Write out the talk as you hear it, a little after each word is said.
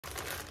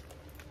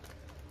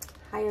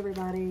Hi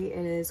everybody,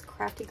 it is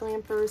Crafty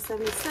Glamper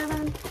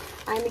 77.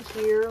 I'm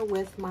here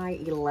with my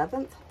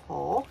 11th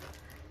haul.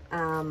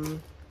 One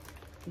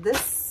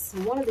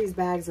of these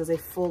bags is a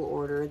full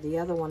order. The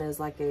other one is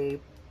like a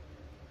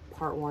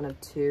part 1 of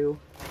 2.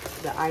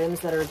 The items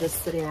that are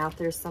just sitting out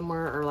there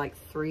somewhere are like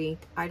 3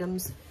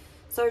 items.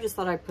 So I just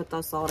thought I'd put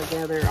those all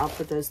together. I'll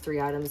put those 3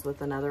 items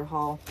with another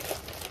haul.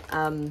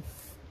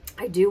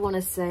 I do want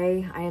to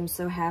say I am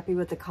so happy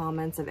with the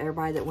comments of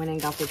everybody that went and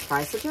got their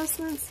price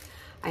adjustments.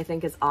 I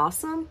think it's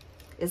awesome.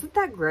 Isn't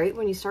that great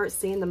when you start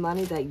seeing the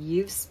money that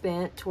you've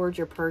spent towards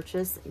your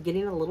purchase,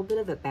 getting a little bit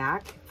of it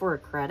back for a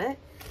credit?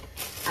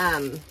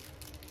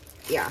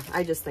 Yeah,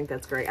 I just think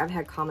that's great. I've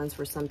had comments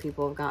where some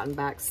people have gotten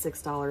back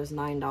 $6,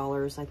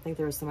 $9. I think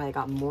there was somebody that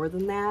got more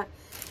than that.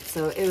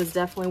 So it was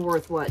definitely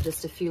worth, what,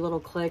 just a few little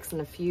clicks and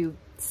a few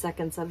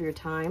seconds of your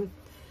time.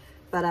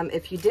 But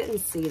if you didn't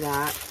see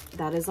that,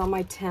 that is on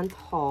my 10th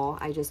haul.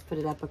 I just put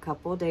it up a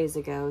couple of days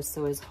ago,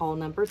 so it's haul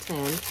number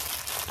 10.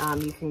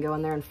 You can go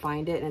in there and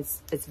find it, and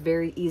it's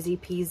very easy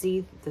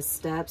peasy. The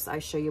steps, I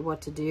show you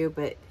what to do,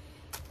 but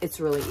it's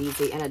really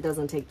easy, and it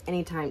doesn't take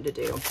any time to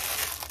do.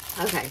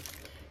 Okay,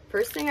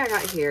 first thing I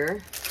got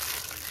here,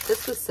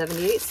 this was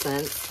 78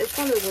 cents. It's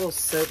one of those little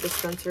soap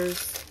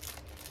dispensers.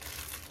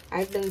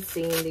 I've been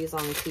seeing these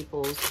on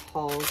people's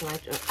hauls, and I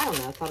don't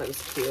know, I thought it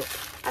was cute.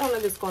 I don't know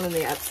if it's going in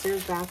the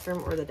upstairs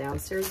bathroom or the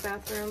downstairs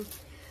bathroom,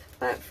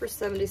 but for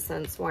 70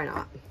 cents, why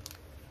not?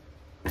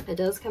 It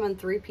does come in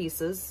 3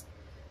 pieces.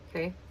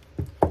 Okay,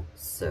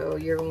 so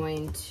you're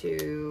going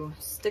to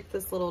stick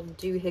this little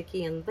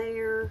doohickey in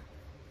there,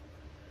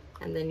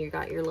 and then you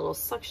got your little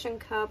suction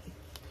cup.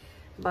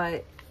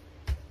 But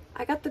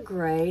I got the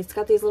gray. It's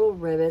got these little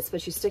rivets,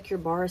 but you stick your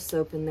bar of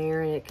soap in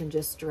there and it can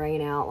just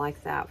drain out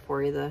like that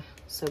for you, the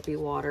soapy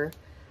water.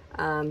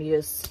 You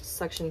just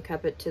suction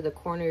cup it to the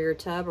corner of your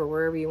tub or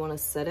wherever you want to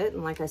set it.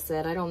 And like I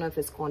said, I don't know if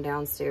it's going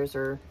downstairs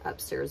or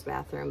upstairs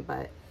bathroom,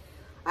 but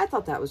I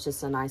thought that was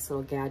just a nice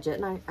little gadget,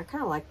 and I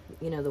kind of like,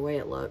 you know, the way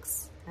it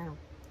looks.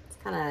 It's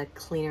kind of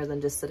cleaner than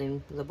just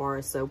sitting the bar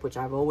of soap, which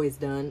I've always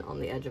done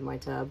on the edge of my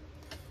tub.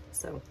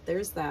 So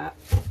there's that.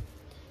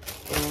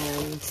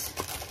 And,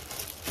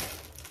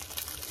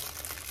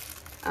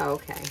 oh,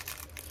 okay.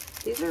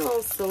 These are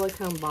little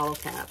silicone bottle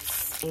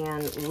caps,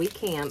 and we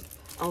camp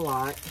a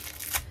lot.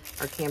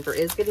 Our camper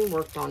is getting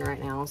worked on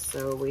right now,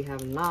 so we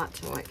have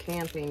not went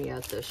camping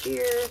yet this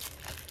year.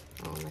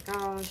 Oh my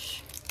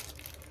gosh.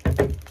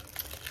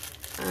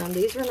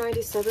 These were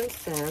 97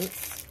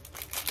 cents.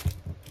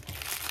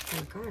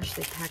 Oh gosh,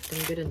 they packed them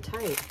good and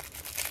tight.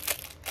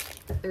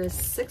 There's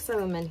 6 of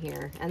them in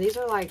here, and these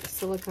are like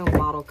silicone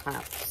bottle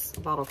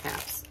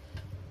caps.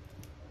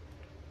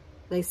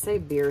 They say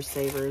beer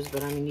savers,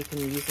 but I mean, you can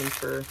use them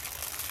for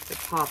your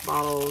pop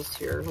bottles,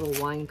 your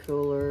little wine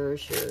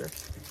coolers, your,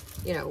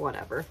 you know,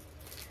 whatever.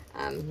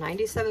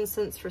 97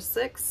 cents for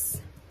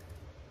 6.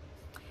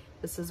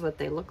 This is what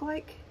they look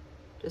like.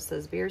 Just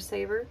says beer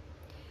saver.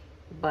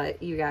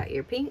 But you got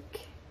your pink,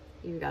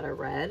 you've got a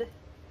red,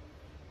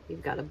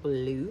 you've got a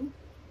blue,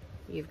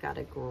 you've got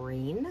a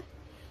green,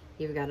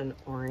 you've got an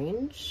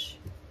orange,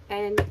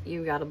 and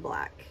you've got a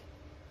black.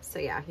 So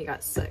yeah, you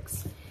got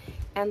 6.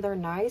 And they're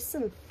nice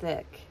and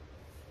thick.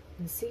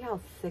 And see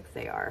how thick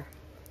they are.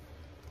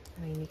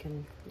 I mean,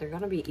 they're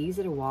gonna be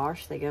easy to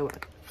wash. They go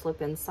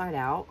flip inside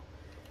out.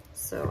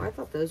 So I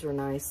thought those were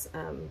nice.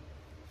 Cause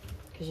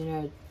you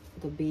know,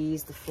 the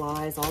bees, the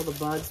flies, all the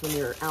bugs when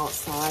you're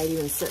outside,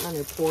 even sitting on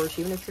your porch,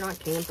 even if you're not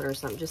camping or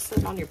something, just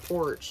sitting on your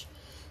porch.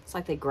 It's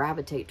like they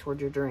gravitate toward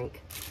your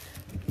drink.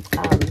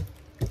 There.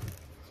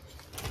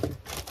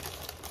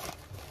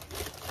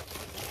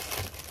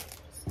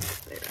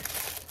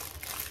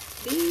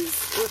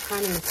 These were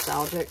kind of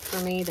nostalgic for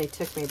me. They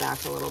took me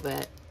back a little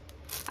bit.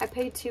 I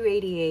paid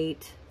 $2.88.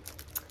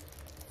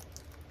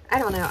 I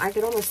don't know. I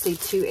could almost see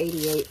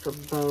 $2.88 for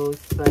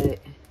both, but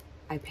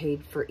I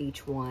paid for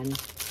each one.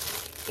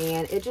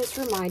 And it just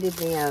reminded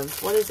me of,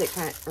 what does it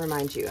kind of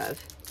remind you of?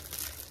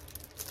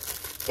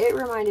 It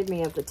reminded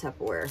me of the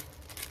Tupperware.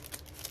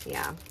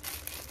 Yeah.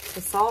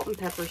 The salt and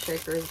pepper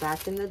shakers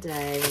back in the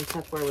day when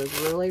Tupperware was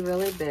really,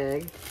 really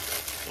big.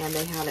 And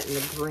they had it in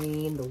the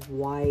green, the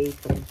white,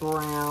 the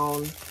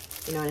brown.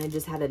 You know, and it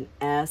just had an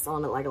S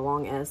on it, like a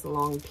long S and a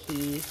long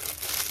P.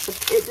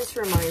 But it just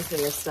reminds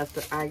me of stuff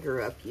that I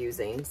grew up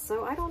using.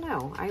 So I don't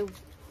know.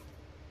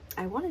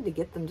 I wanted to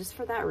get them just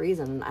for that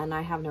reason, and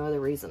I have no other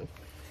reason.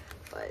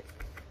 But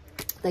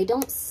they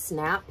don't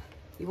snap.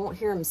 You won't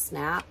hear them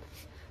snap,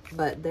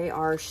 but they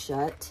are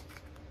shut.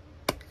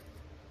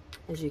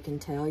 As you can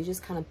tell, you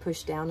just kind of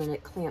push down and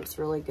it clamps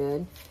really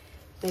good.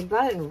 They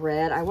got it in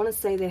red. I want to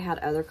say they had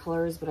other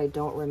colors, but I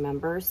don't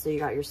remember. So you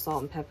got your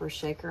salt and pepper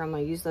shaker. I'm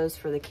going to use those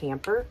for the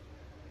camper.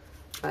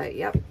 But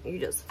yep, you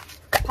just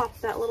pop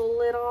that little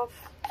lid off,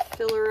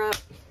 fill her up,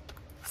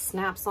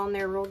 snaps on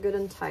there real good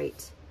and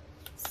tight.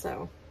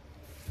 So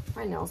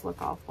my nails look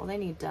awful. They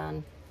need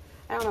done.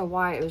 I don't know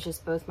why, it was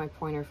just both my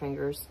pointer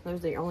fingers. Those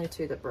are the only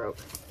 2 that broke.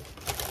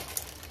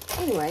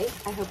 Anyway,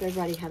 I hope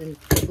everybody had a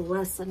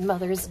blessed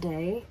Mother's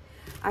Day.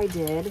 I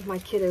did. My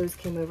kiddos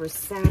came over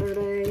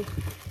Saturday,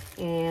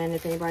 And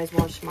if anybody's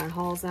watched my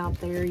hauls out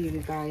there, you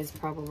guys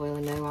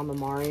probably know I'm a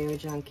Mario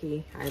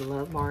junkie. I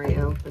love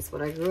Mario. That's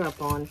what I grew up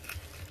on.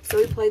 So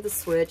we played the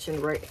Switch and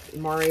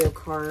Mario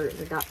Kart.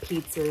 We got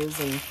pizzas,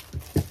 and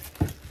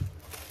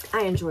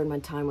I enjoyed my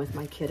time with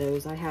my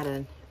kiddos. I had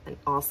an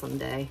awesome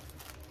day.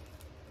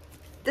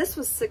 This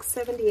was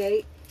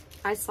 $6.78.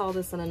 I saw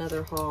this in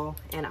another haul,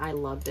 and I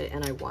loved it,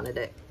 and I wanted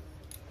it.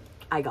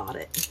 I got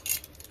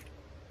it.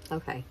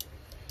 Okay.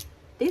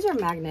 These are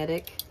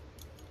magnetic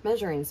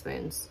measuring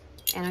spoons,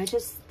 and I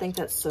just think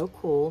that's so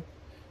cool.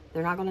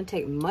 They're not going to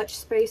take much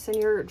space in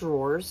your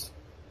drawers.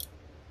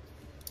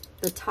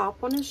 The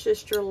top one is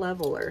just your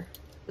leveler,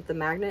 but the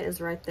magnet is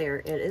right there.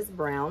 It is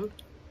brown.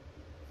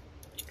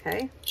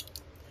 Okay.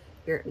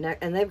 Your neck,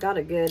 and they've got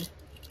a good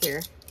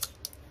here.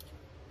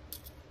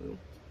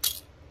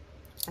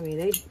 I mean,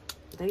 they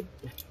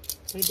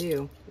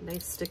do. They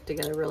stick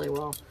together really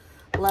well.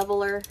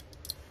 Leveler,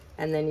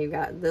 and then you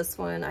got this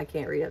one. I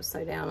can't read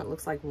upside down. It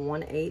looks like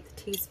 1/8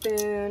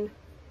 teaspoon.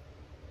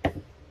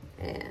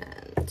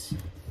 And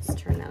let's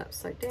turn that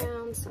upside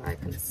down so I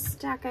can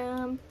stack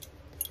them.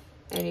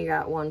 And you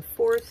got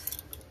 1/4.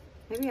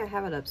 Maybe I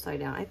have it upside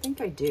down. I think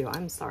I do.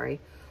 I'm sorry.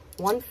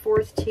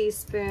 1/4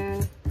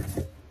 teaspoon.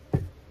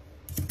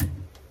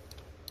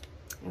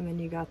 And then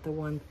you got the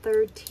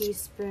 1/3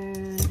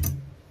 teaspoon.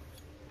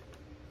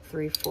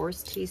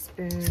 3/4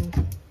 teaspoon.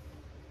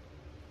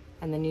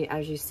 And then you,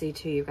 as you see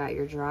too, you got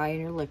your dry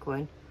and your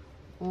liquid.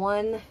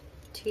 1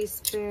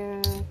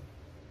 teaspoon.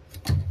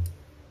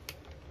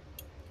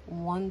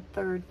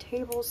 1/3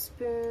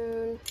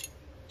 tablespoon.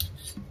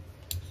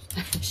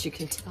 As you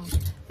can tell,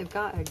 they've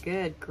got a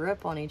good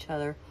grip on each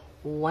other.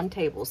 1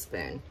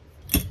 tablespoon.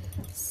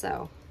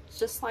 So,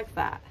 just like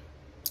that.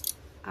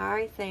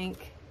 I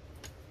think,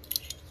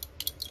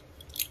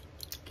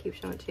 keep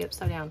showing it to you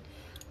upside down.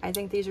 I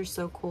think these are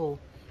so cool,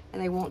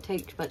 and they won't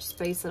take much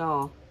space at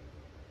all.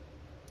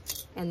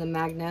 And the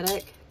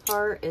magnetic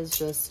part is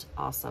just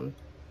awesome.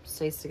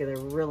 Stays together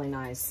really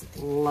nice.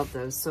 Love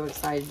those. So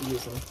excited to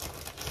use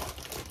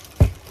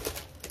them.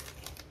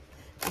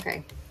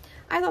 Okay.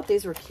 I thought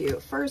these were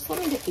cute. First, let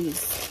me get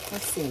these.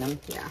 I've seen them.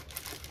 Yeah.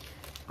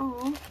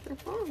 Oh, they're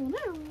falling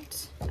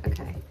out.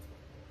 Okay.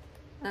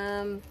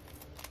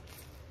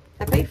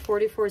 I paid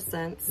 44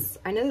 cents.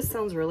 I know this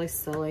sounds really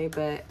silly,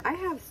 but I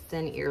have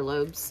thin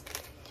earlobes.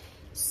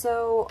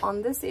 So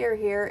on this ear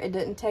here, it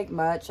didn't take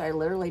much. I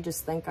literally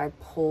just think I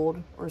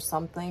pulled or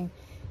something,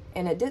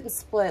 and it didn't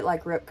split,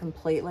 like rip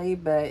completely,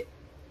 but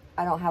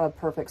I don't have a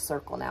perfect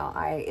circle now.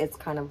 It's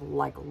kind of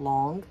like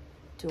long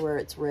to where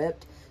it's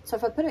ripped. So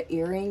if I put an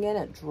earring in,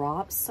 it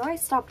drops. So I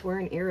stopped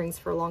wearing earrings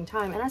for a long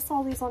time, and I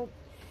saw these on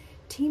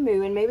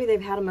TEMU, and maybe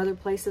they've had them other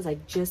places. I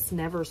just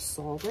never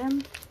saw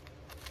them.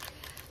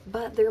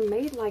 But they're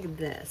made like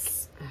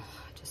this. Oh,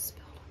 I just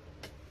spilled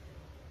them.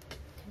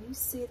 Can you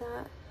see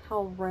that?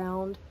 How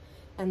round?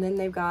 And then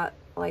they've got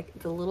like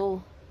the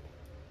little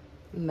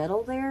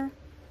metal there.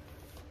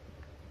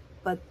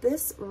 But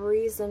this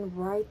reason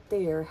right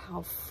there,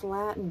 how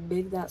flat and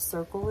big that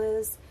circle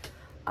is,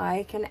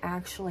 I can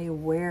actually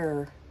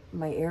wear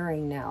my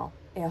earring now.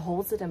 It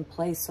holds it in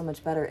place so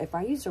much better. If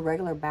I used a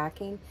regular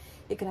backing,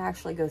 it could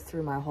actually go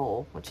through my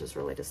hole, which is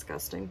really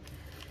disgusting,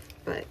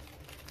 but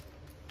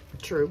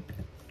true.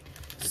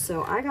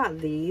 So I got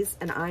these,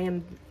 and I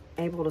am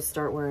able to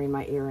start wearing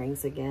my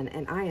earrings again,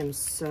 and I am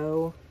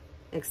so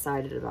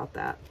excited about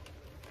that.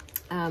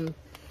 I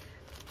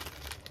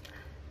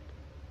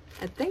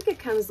think it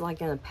comes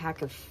like in a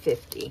pack of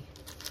 50,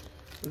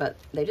 but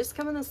they just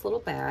come in this little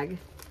bag.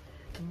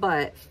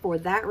 But for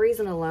that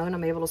reason alone,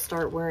 I'm able to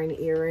start wearing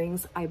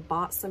earrings. I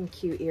bought some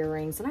cute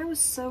earrings, and I was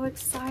so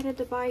excited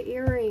to buy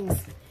earrings.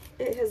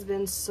 It has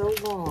been so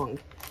long.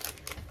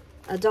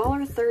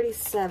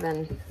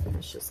 $1.37.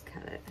 Let's just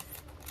cut it.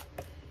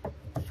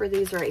 For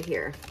these right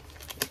here.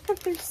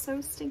 They're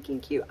so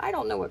stinking cute. I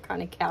don't know what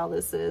kind of cow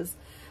this is,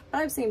 but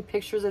I've seen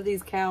pictures of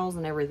these cows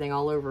and everything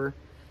all over.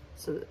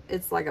 So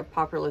it's like a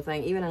popular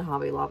thing. Even in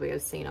Hobby Lobby,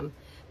 I've seen them.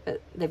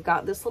 But they've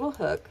got this little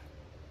hook.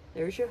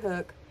 There's your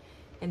hook.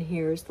 And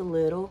here's the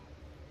little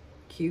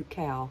cute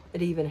cow.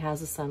 It even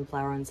has a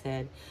sunflower on its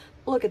head.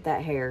 Look at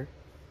that hair.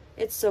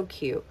 It's so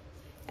cute.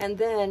 And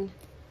then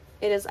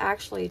it is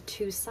actually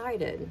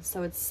two-sided.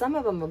 So it's, some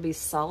of them will be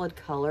solid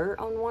color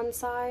on one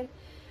side.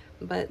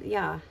 But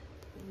yeah,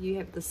 you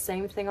have the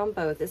same thing on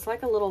both. It's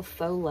like a little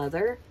faux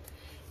leather,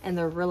 and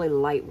they're really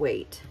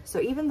lightweight.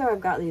 So even though I've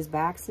got these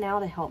backs now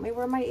to help me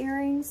wear my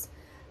earrings,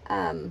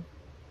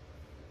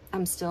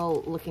 I'm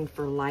still looking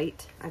for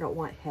light. I don't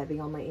want heavy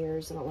on my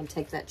ears. I don't want to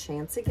take that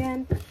chance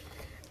again.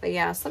 But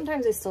yeah,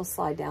 sometimes they still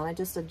slide down. I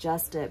just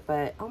adjust it.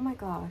 But oh my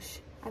gosh,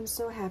 I'm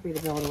so happy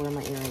to be able to wear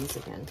my earrings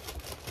again.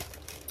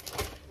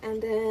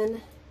 And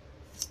then,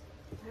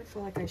 I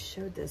feel like I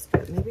showed this,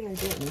 but maybe I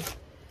didn't.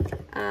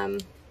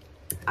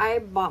 I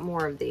bought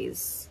more of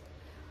these.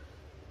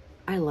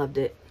 I loved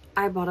it.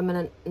 I bought them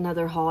in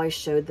another haul. I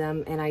showed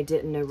them, and I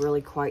didn't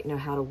really quite know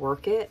how to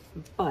work it,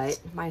 but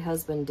my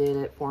husband did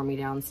it for me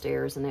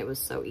downstairs, and it was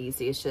so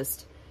easy. It's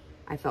just,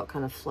 I felt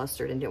kind of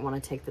flustered and didn't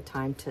want to take the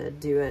time to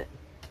do it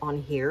on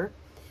here.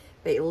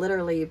 But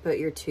literally you put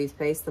your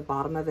toothpaste, the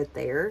bottom of it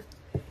there,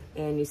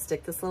 and you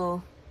stick this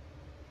little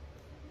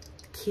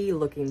key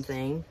looking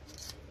thing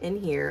in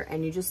here,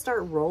 and you just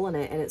start rolling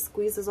it, and it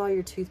squeezes all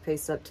your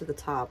toothpaste up to the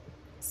top.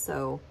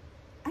 So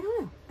I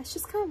don't know, it's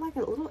just kind of like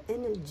a little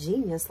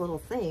ingenious little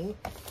thing,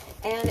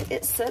 and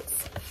it sits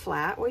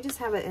flat. We just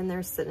have it in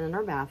there sitting in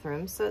our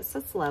bathroom, so it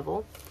sits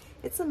level.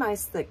 It's a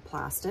nice thick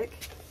plastic.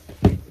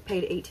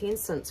 Paid 18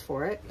 cents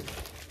for it.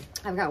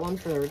 I've got one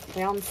for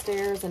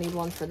downstairs. I need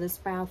one for this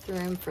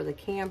bathroom, for the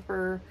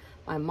camper,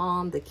 my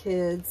mom, the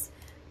kids.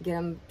 Get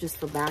them just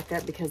for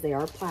backup because they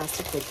are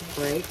plastic, they could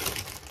break.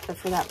 But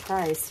for that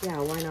price, yeah,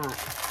 why not?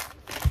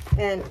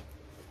 And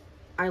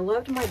I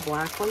loved my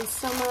black ones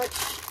so much,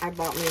 I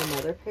bought me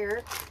another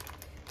pair.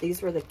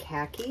 These were the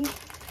khaki,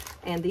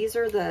 and these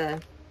are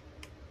the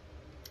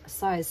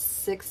size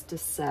 6 to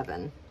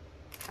 7.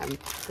 I'm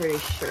pretty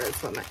sure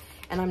it's what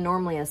and I'm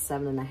normally a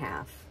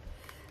 7.5.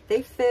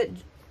 They fit,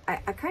 I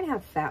kind of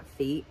have fat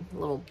feet,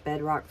 little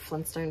bedrock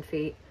Flintstone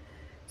feet.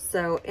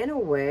 So in a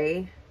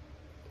way,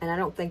 and I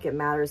don't think it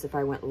matters if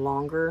I went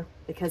longer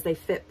because they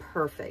fit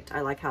perfect. I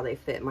like how they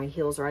fit. My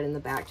heel's right in the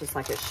back, just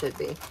like it should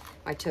be.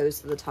 My toes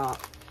to the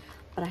top.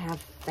 But I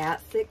have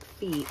fat, thick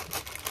feet,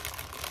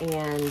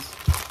 and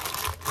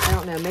I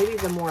don't know, maybe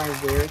the more I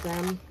wear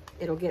them,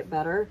 it'll get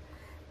better.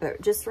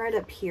 But just right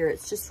up here,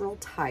 it's just real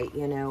tight,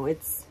 you know.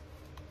 It's,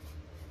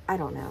 I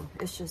don't know.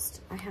 It's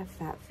just, I have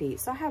fat feet.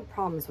 So I have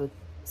problems with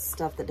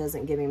stuff that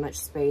doesn't give me much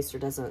space or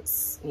doesn't,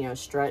 you know,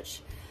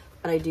 stretch.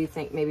 But I do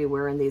think maybe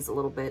wearing these a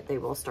little bit, they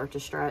will start to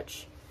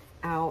stretch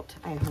out,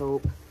 I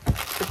hope.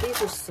 But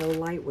these are so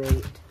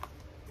lightweight.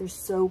 They're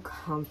so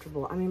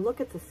comfortable. I mean, look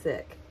at the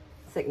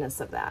thickness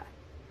of that.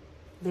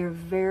 They're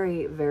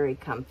very, very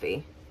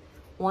comfy.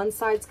 One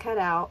side's cut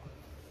out.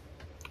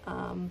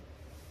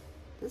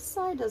 This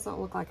side doesn't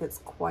look like it's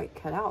quite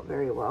cut out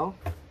very well.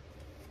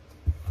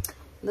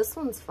 This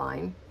one's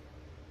fine,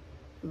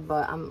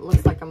 but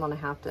looks like I'm gonna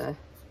have to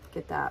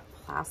get that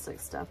plastic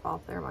stuff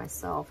off there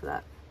myself.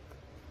 But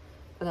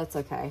that's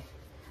okay.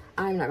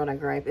 I'm not gonna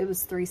gripe. It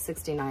was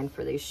 $3.69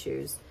 for these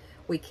shoes.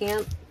 We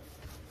camp.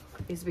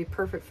 These would be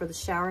perfect for the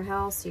shower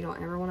house. You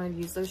don't ever want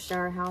to use those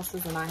shower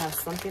houses and not have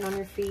something on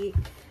your feet,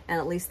 and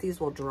at least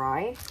these will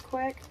dry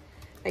quick.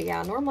 But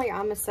yeah, normally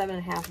I'm a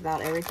 7.5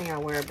 about everything I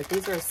wear, but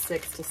these are a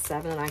 6 to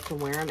 7 and I can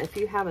wear them. If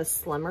you have a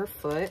slimmer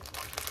foot,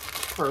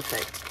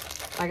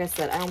 perfect. Like I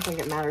said, I don't think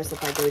it matters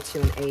if I go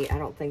to an 8. I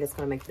don't think it's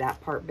going to make that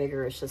part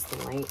bigger. It's just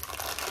the length.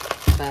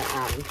 But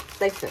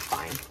they fit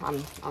fine.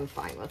 I'm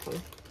fine with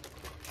them.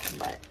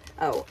 But,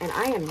 oh, and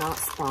I am not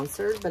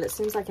sponsored, but it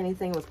seems like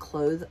anything with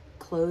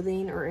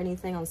clothing or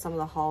anything on some of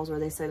the hauls where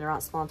they say they're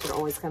not sponsored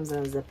always comes in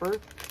a zipper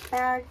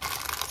bag.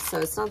 So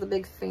it's not the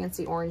big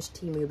fancy orange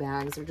TEMU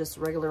bags. They're just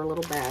regular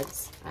little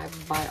bags. I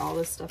buy all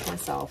this stuff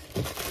myself.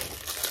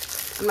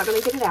 I'm not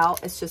going to get it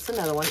out. It's just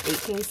another one,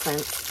 18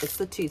 cents. It's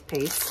the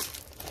toothpaste.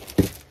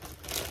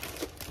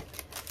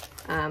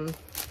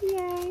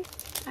 Yay.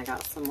 I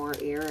got some more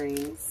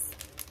earrings.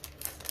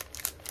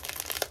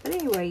 But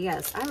anyway,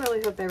 yes, I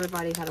really hope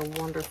everybody had a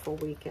wonderful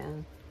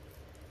weekend.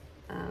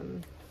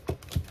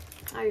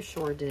 I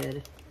sure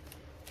did.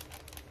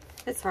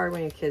 It's hard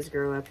when your kids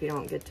grow up. You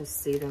don't get to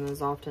see them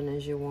as often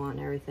as you want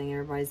and everything.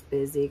 Everybody's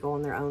busy,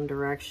 going their own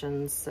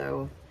directions.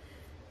 So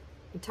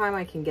the time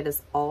I can get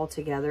us all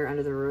together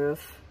under the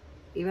roof,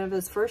 even if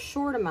it's for a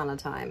short amount of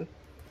time,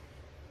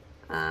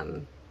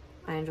 I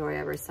enjoy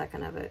every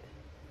second of it.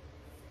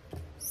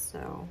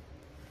 So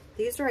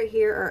these right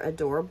here are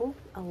adorable.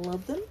 I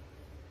love them.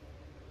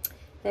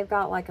 They've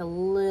got like a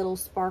little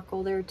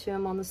sparkle there to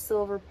them on the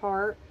silver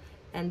part.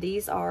 And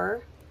these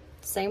are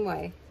same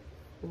way,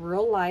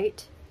 real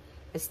light.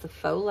 It's the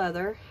faux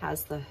leather,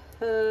 has the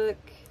hook.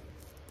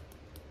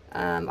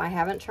 I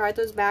haven't tried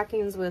those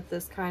backings with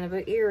this kind of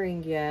an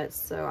earring yet,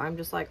 so I'm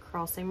just like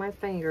crossing my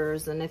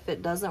fingers, and if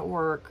it doesn't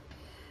work,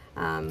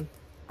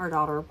 our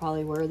daughter will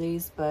probably wear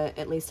these, but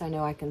at least I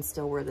know I can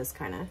still wear this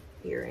kind of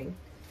earring.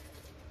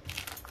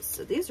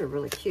 So these are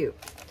really cute.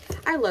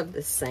 I love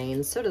this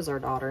saying, so does our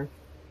daughter.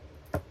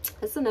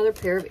 It's another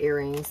pair of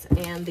earrings,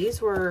 and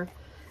these were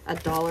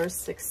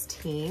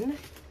 $1.16.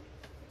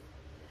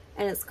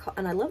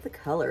 And I love the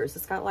colors.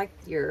 It's got like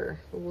your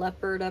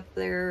leopard up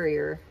there, or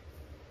your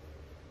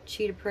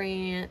cheetah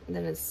print. And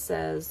then it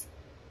says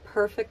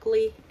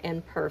perfectly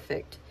and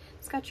perfect.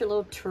 It's got your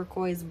little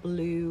turquoise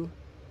blue.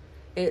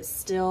 It's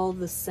still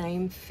the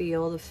same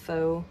feel, the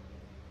faux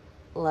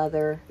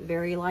leather,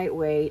 very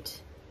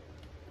lightweight,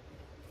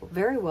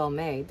 very well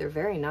made. They're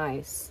very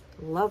nice.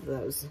 Love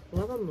those.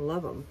 Love them,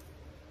 love them.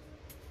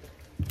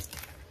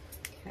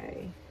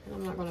 Okay, and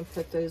I'm not going to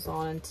put those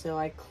on until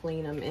I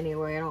clean them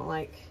anyway. I don't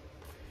like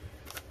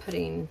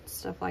putting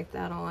stuff like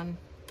that on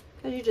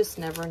because you just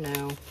never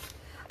know.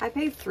 I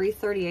paid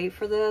 $3.38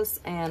 for this,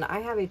 and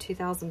I have a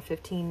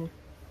 2015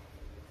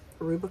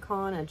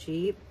 Rubicon, a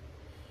Jeep,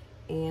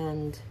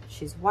 and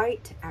she's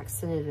white,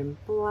 accented in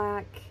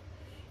black,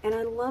 and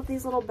I love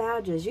these little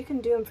badges. You can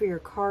do them for your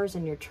cars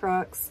and your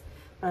trucks,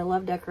 but I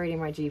love decorating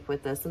my Jeep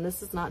with this, and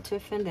this is not to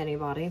offend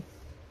anybody.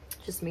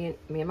 Just me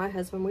and my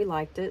husband, we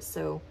liked it,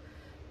 so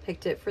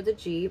Picked it for the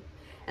Jeep.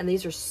 And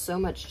these are so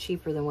much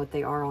cheaper than what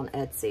they are on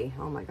Etsy.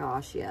 Oh my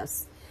gosh,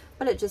 yes.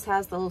 But it just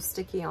has the little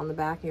sticky on the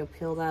back, and you'll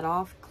peel that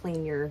off,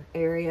 clean your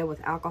area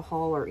with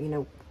alcohol or, you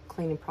know,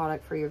 cleaning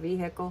product for your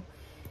vehicle,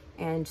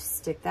 and just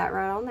stick that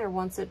right on there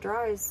once it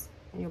dries,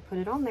 and you'll put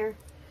it on there.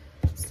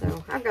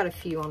 So I've got a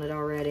few on it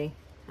already,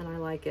 and I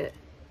like it.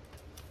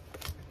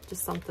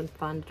 Just something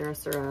fun to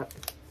dress her up.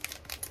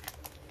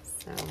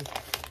 So,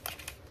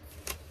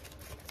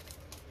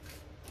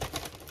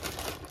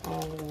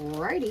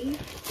 alrighty.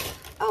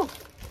 Oh,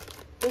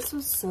 this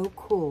was so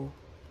cool.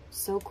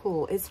 So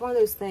cool. It's one of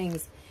those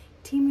things.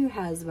 TEMU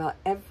has about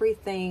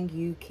everything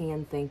you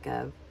can think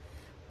of.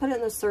 Put it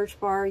in the search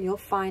bar, you'll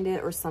find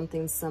it or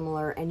something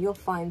similar, and you'll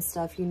find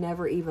stuff you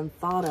never even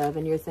thought of,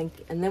 and you're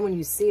thinking, and then when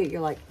you see it,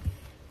 you're like,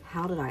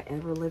 how did I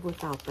ever live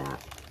without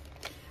that?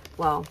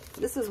 Well,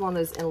 this is one of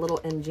those little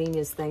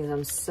ingenious things.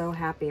 I'm so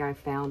happy I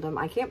found them.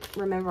 I can't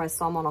remember I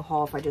saw them on a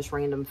haul if I just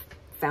random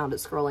found it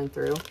scrolling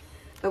through.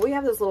 But we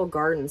have those little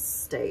garden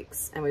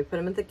stakes, and we put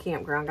them at the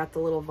campground. Got the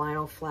little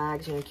vinyl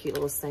flags, you know, cute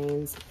little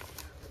sayings.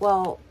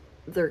 Well,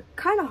 they're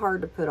kind of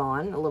hard to put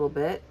on a little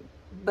bit,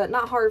 but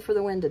not hard for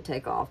the wind to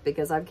take off,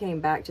 because I've came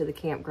back to the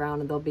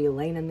campground and they'll be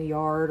laying in the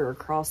yard or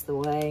across the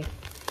way.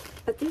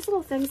 But these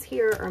little things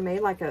here are made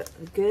like a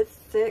good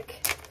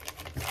thick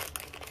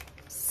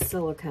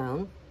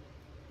silicone.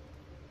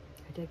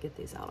 I did get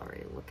these out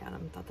already. Look at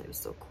them. I thought they were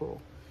so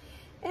cool.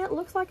 And it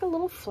looks like a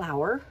little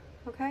flower.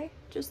 Okay,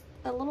 just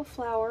a little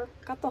flower.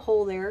 Got the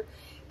hole there.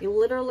 You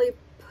literally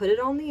put it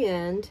on the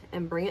end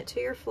and bring it to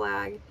your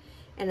flag,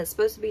 and it's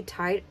supposed to be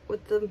tight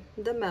with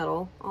the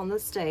metal on the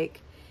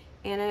stake,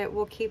 and it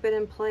will keep it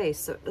in place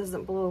so it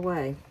doesn't blow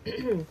away.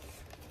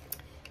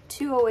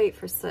 $2.08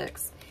 for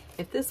 6.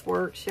 If this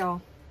works,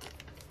 y'all,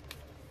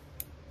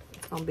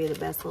 it's gonna be the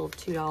best little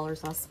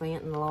 $2 I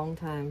spent in a long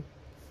time.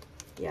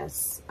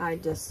 Yes,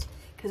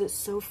 because it's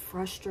so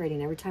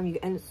frustrating every time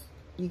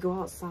you go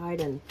outside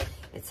and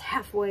it's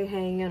halfway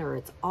hanging or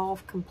it's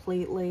off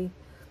completely.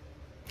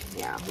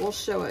 Yeah, we'll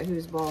show it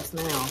who's boss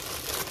now.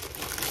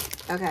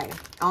 Okay,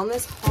 on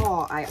this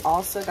haul, I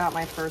also got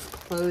my first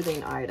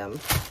clothing item.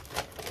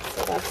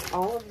 So that's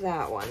all of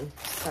that one.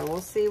 So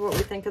we'll see what we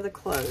think of the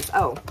clothes.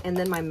 Oh, and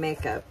then my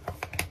makeup.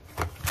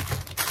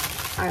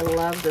 I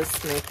love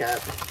this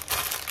makeup.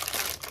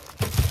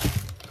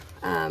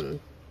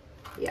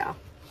 Yeah.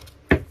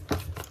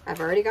 I've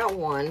already got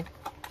one.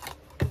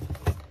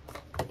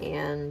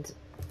 And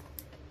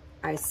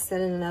I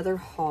said in another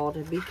haul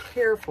to be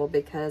careful,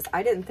 because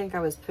I didn't think I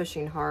was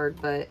pushing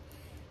hard, but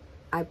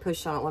I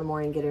pushed on it one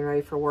morning getting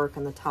ready for work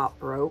and the top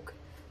broke.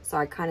 So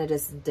I kind of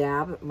just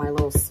dab my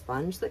little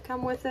sponge that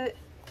come with it,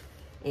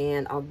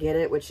 and I'll get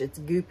it, which it's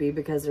goopy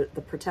because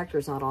the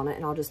protector's not on it,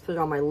 and I'll just put it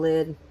on my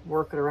lid,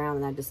 work it around,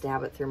 and I just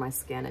dab it through my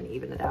skin and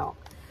even it out.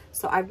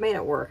 So I've made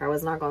it work. I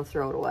was not going to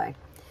throw it away.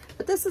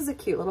 But this is a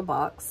cute little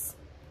box.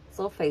 It's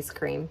a little face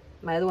cream.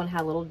 My other one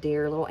had little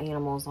deer, little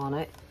animals on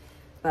it.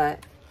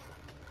 But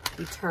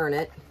you turn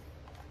it,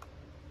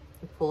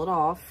 you pull it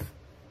off,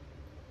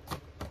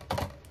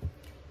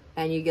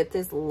 and you get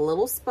this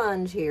little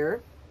sponge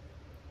here.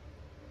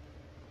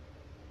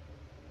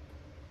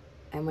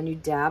 And when you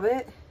dab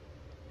it,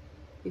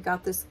 you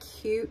got this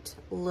cute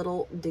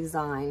little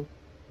design.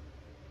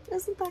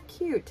 Isn't that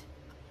cute?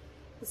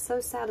 It's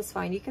so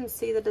satisfying. You can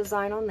see the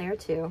design on there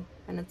too,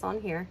 and it's on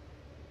here.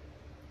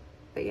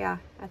 But yeah,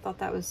 I thought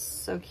that was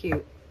so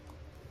cute.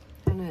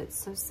 I know, it's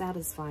so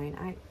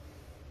satisfying.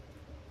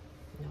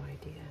 No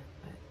idea,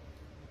 but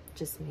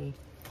just me.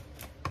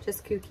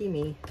 Just kooky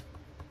me.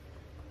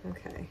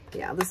 Okay,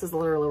 yeah, this is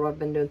literally what I've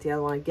been doing with the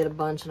other one. I get a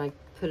bunch and I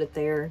put it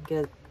there,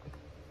 and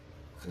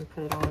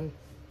put it on.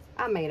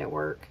 I made it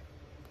work.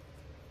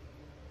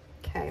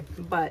 Okay,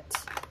 but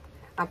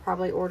I'll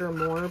probably order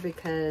more,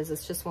 because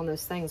it's just one of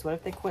those things. What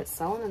if they quit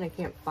selling and I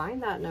can't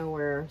find that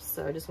nowhere?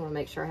 So I just want to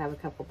make sure I have a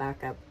couple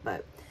backup.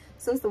 But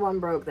since the one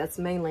broke, that's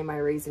mainly my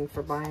reason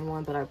for buying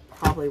one, but I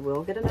probably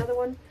will get another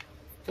one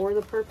for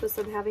the purpose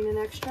of having an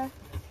extra.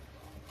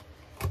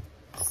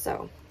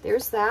 So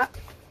there's that.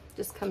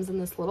 Just comes in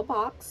this little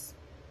box.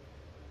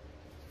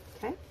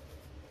 Okay.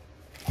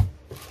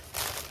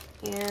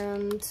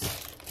 And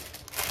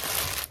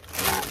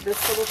got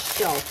this little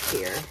shelf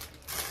here.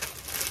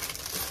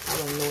 It's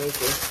kind of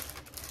noisy.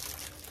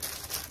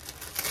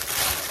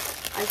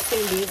 I've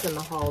seen these in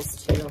the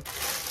hauls too.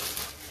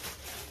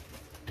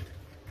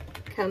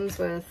 Comes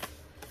with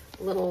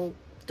little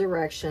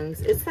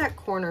directions. It's that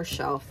corner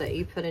shelf that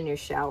you put in your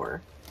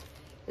shower.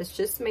 It's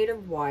just made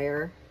of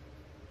wire,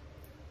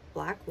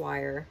 black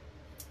wire.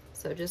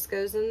 So it just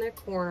goes in the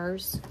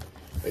corners.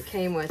 It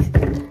came with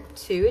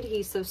 2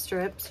 adhesive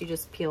strips. You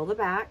just peel the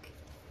back,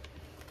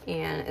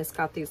 and it's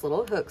got these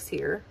little hooks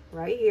here,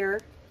 right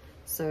here.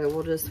 So it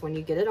will just, when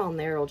you get it on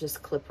there, it'll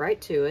just clip right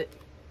to it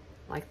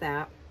like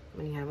that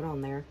when you have it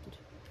on there.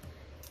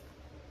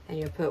 And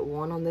you'll put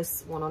one on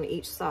this, one on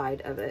each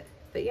side of it.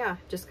 But yeah,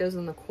 it just goes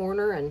in the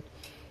corner. And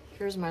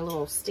here's my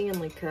little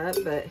Stanley cup.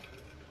 But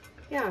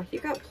yeah, you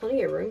got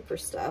plenty of room for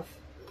stuff.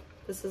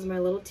 This is my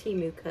little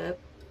TEMU cup.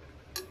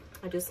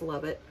 I just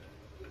love it.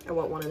 I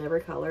want one in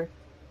every color.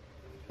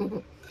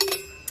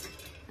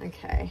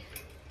 Okay.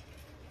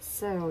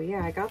 So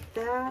yeah, I got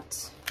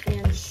that,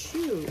 and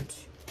shoot,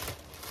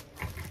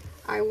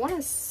 I want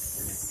to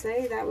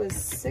say that was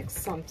 6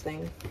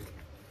 something,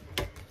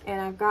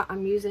 and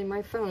I'm using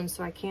my phone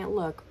so I can't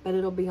look, but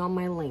it'll be on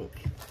my link.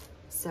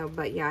 So,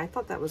 but yeah, I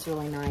thought that was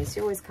really nice.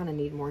 You always kind of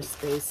need more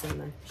space in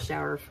the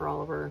shower for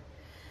all of our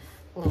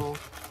little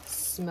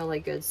smelly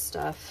good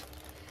stuff.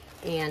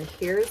 And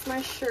here's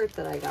my shirt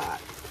that I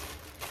got.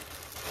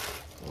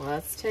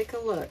 Let's take a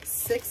look.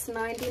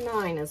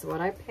 $6.99 is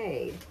what I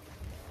paid.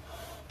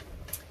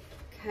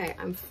 Okay,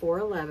 I'm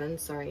 4'11",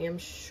 so I am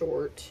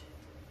short.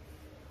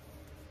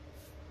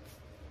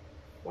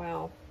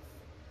 Wow.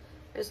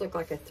 I just look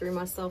like I threw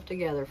myself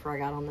together before I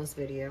got on this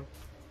video.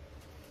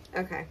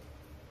 Okay.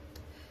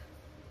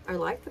 I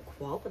like the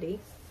quality.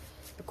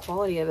 The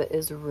quality of it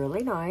is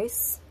really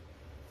nice.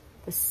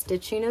 The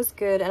stitching is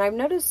good. And I've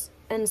noticed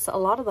in a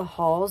lot of the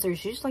hauls,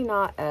 there's usually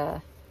not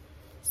a...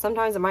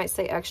 Sometimes it might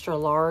say extra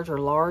large or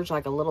large,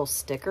 like a little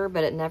sticker,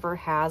 but it never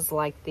has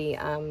like the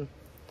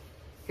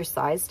your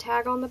size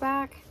tag on the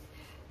back.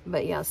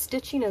 But yeah,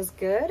 stitching is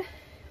good.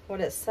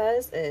 What it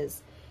says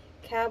is,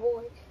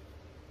 "Cowboy,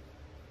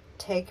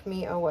 take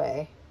me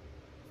away."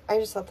 I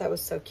just thought that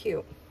was so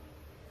cute.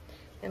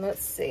 And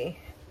let's see.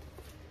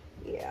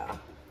 Yeah,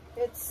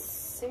 it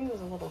seems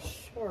a little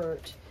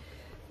short.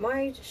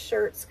 My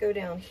shirts go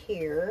down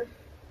here.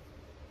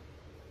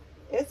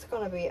 It's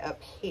going to be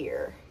up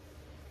here.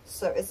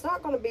 So it's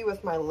not going to be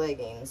with my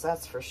leggings,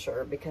 that's for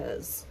sure,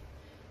 because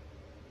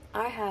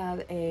I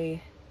have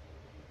a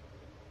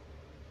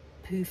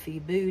poofy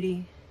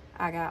booty.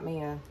 I got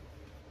me a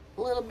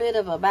little bit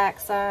of a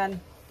backside,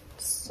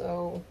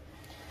 so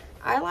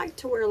I like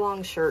to wear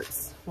long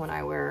shirts when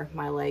I wear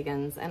my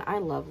leggings, and I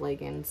love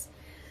leggings.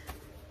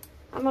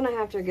 I'm going to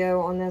have to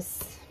go on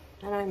this,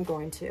 and I'm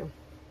going to.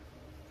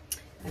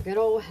 A good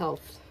old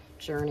health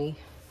journey.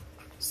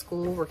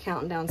 School, we're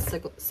counting down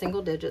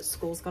single digits.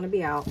 School's going to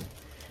be out.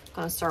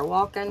 Gonna start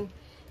walking,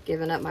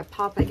 giving up my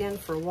pop again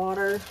for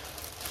water,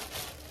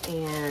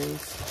 and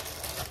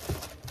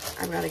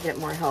I've got to get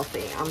more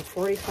healthy. I'm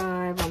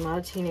 45. I'm not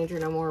a teenager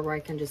no more where I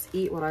can just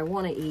eat what I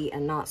want to eat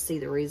and not see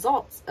the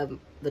results of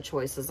the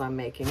choices I'm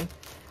making.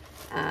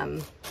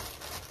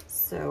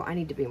 So I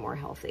need to be more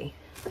healthy.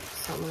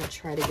 So I'm going to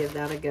try to give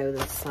that a go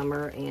this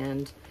summer,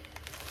 and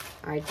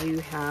I do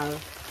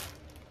have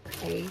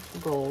a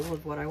goal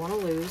of what I want to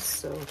lose.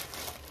 So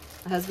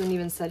my husband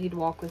even said he'd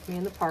walk with me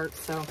in the park,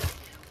 so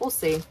we'll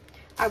see.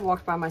 I've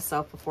walked by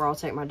myself before. I'll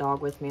take my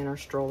dog with me in our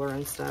stroller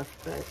and stuff,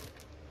 but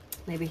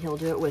maybe he'll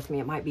do it with me.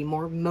 It might be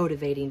more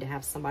motivating to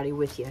have somebody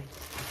with you.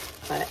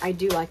 But I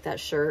do like that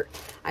shirt.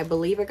 I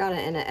believe I got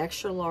it in an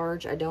extra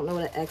large. I don't know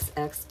what an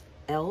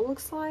XXL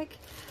looks like,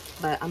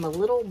 but I'm a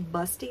little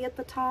busty at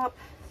the top,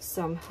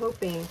 so I'm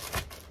hoping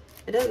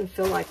it doesn't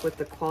feel like with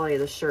the quality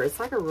of the shirt. It's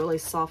like a really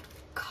soft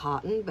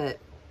cotton, but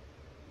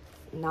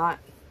not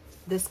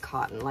this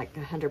cotton, like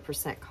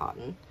 100%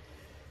 cotton.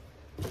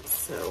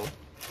 So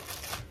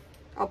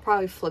I'll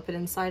probably flip it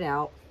inside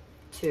out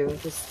too,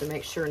 just to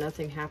make sure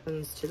nothing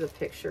happens to the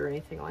picture or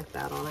anything like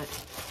that on it.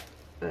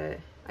 But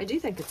I do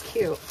think it's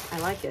cute. I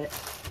like it.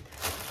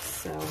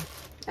 So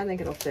I think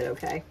it'll fit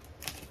okay.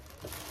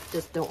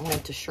 Just don't want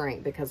it to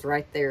shrink, because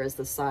right there is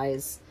the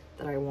size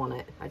that I want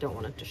it. I don't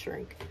want it to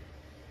shrink.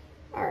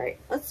 All right,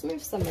 let's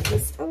move some of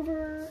this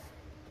over.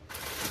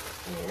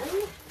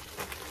 And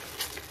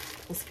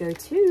let's go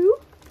to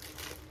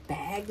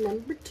bag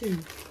number 2.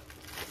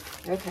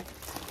 Okay.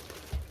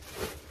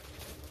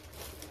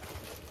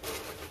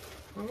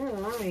 All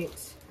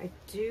right. I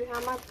do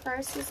have my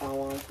prices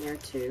all on here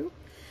too.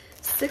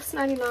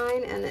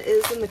 $6.99, and it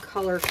is in the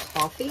color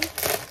coffee.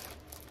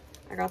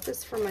 I got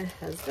this from my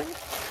husband.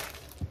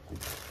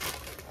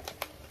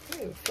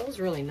 Ooh, feels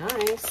really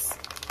nice.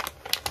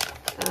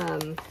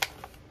 Got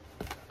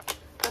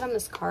him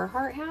this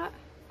Carhartt hat.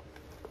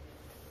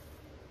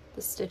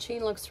 The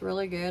stitching looks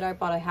really good. I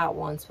bought a hat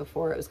once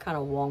before. It was kind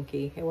of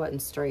wonky. It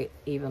wasn't straight,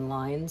 even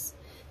lines.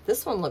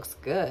 This one looks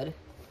good.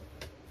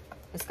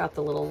 It's got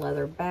the little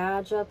leather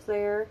badge up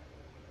there.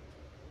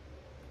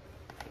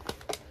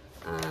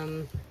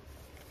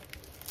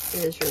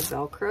 Here's your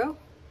Velcro.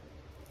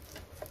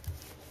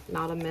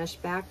 Not a mesh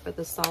back, but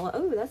the solid.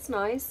 Oh, that's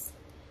nice.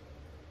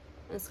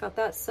 And it's got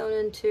that sewn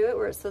into it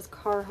where it says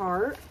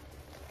Carhartt.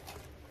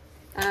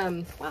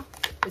 Well,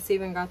 it's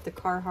even got the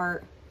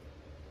Carhartt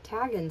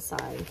tag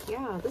inside.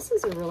 Yeah, this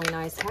is a really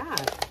nice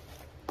hat.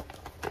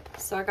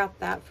 So I got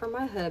that for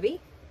my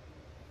hubby.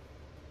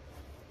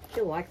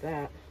 He'll like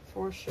that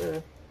for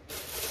sure.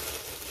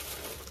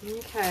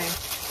 Okay.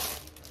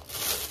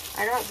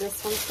 I got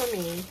this one for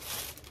me.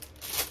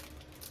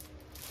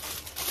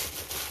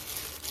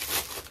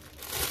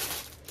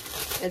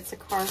 It's a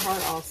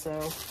Carhartt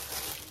also.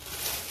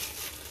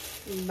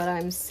 But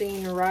I'm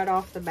seeing right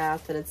off the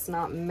bat that it's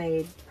not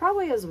made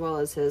probably as well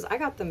as his. I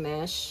got the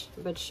mesh,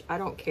 but I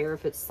don't care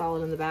if it's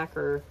solid in the back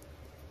or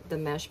the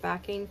mesh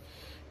backing.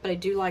 But I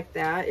do like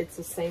that. It's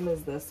the same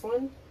as this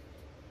one,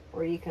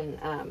 where you can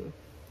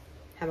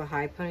have a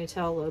high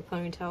ponytail, low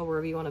ponytail,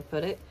 wherever you want to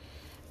put it.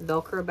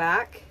 Velcro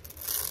back.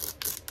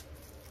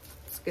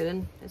 It's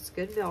good. It's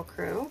good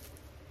Velcro.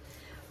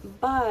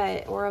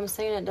 But where I'm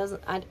saying it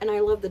doesn't, and I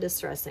love the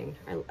distressing.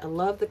 I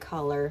love the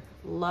color,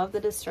 love the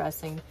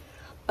distressing,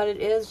 but it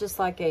is just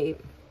like a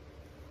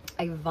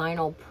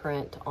vinyl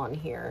print on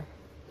here.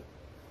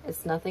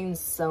 It's nothing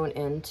sewn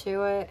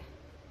into it,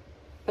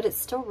 but it's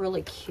still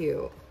really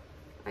cute.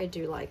 I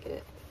do like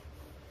it.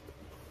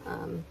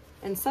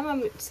 And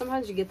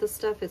sometimes you get this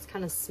stuff, it's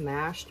kind of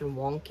smashed and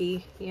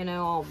wonky, you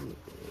know, all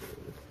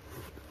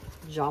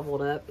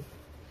jobbled up.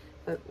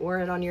 But wear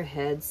it on your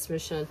head,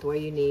 smooshing it the way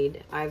you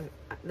need.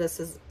 This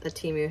is a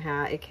TEMU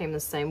hat. It came the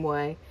same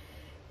way.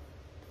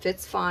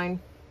 Fits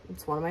fine.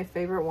 It's one of my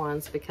favorite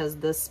ones because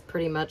this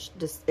pretty much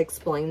just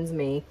explains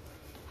me.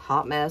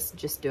 Hot mess,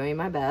 just doing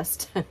my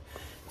best.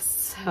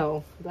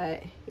 So,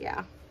 but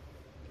yeah,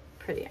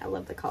 pretty. I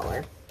love the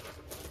color.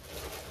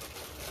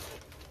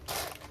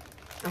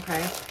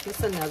 Okay, this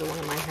is another one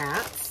of my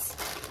hats.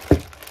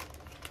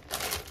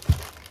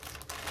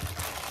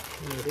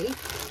 Maybe.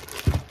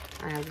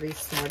 I have to be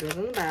smarter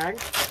than the bag.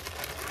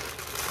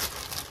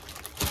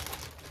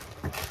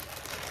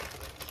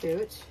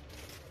 Cute.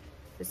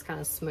 It's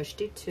kind of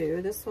smushy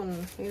too. This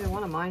one, either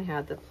one of mine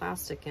had the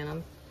plastic in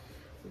them,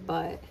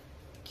 but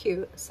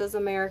cute. It says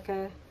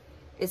America.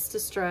 It's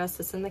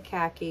distressed. It's in the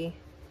khaki.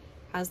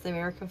 Has the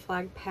American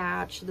flag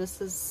patch.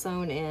 This is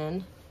sewn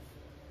in.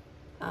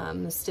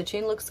 The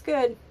stitching looks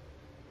good.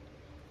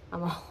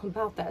 I'm all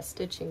about that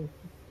stitching.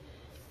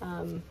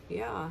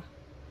 Yeah,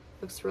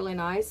 looks really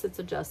nice. It's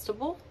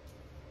adjustable.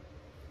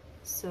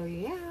 So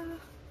yeah,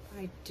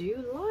 I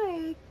do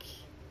like.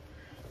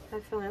 I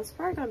feel like that's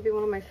probably gonna be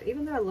one of my,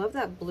 even though I love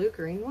that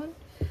blue-green one,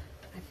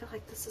 I feel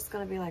like this is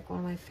gonna be like one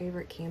of my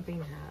favorite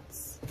camping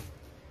hats.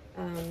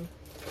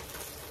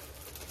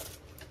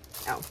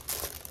 Oh,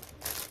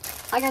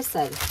 like I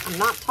said, I'm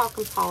not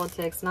talking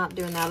politics, not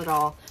doing that at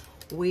all.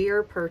 We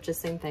are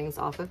purchasing things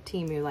off of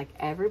TEMU like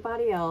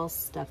everybody else,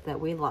 stuff that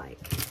we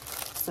like.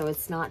 So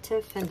it's not to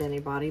offend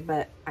anybody,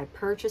 but I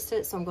purchased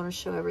it, so I'm going to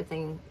show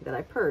everything that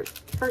I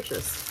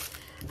purchased.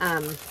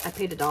 I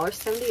paid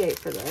 $1.78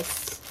 for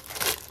this.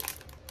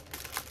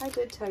 I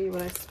did tell you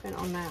what I spent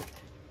on that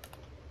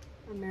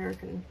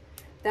America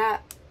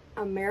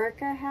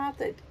hat.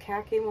 That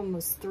khaki one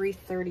was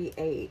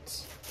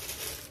 $3.38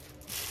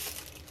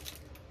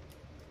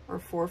 or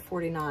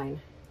 $4.49.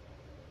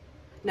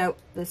 No,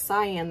 the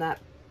cyan, the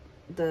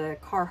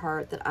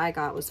Carhartt that I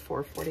got was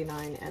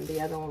 $4.49, and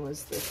the other one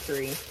was the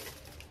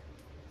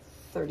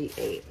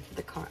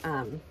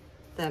 $3.38.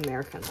 The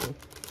American one,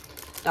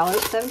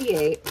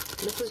 $1.78.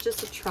 This is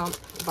just a Trump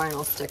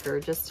vinyl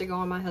sticker, just to go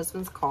on my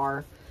husband's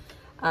car.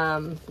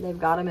 They've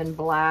got them in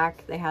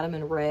black. They had them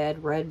in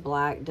red,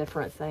 black,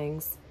 different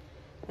things.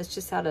 It's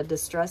just had a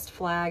distressed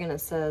flag, and it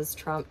says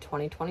Trump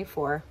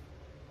 2024.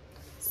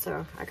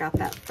 So I got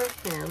that for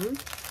him.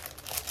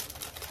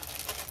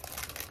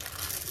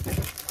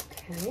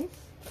 Okay.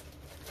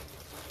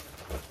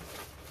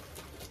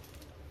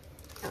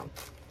 Oh,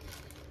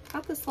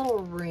 got this little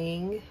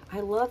ring. I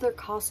love their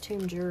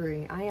costume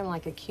jewelry. I am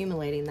like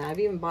accumulating that. I've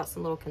even bought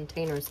some little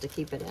containers to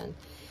keep it in.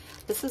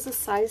 This is a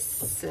size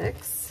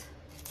 6.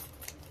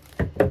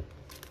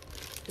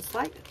 It's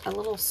like a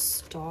little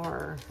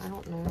star. I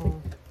don't know.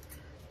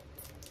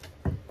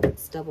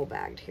 It's double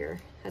bagged here.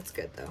 That's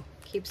good though.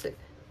 Keeps it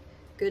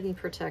good and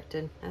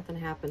protected. Nothing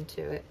happened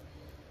to it.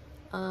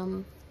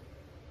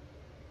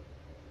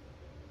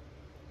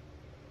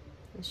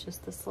 It's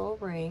just this little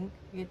ring.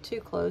 You get too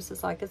close,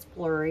 it's like it's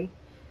blurry.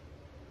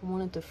 I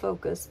want it to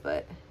focus,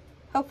 but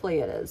hopefully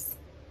it is.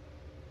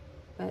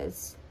 But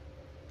it's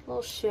a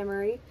little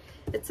shimmery.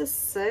 It's a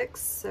 6,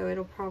 so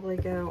it'll probably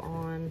go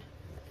on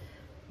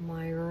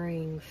my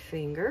ring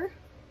finger.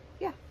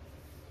 Yeah,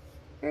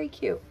 very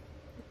cute.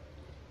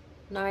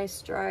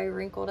 Nice, dry,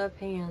 wrinkled up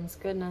hands.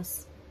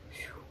 Goodness.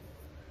 Whew.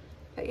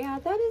 But yeah,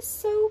 that is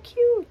so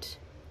cute.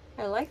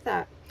 I like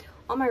that.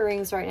 All my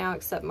rings right now,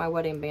 except my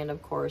wedding band,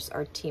 of course,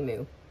 are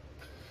TEMU.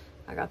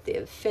 I got the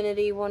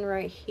Infinity one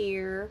right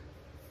here.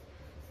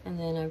 And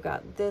then I've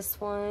got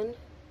this one.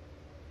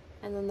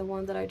 And then the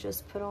one that I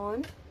just put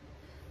on.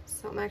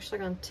 So I'm actually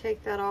going to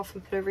take that off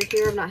and put over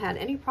here. I've not had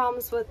any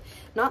problems with,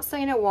 not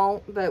saying it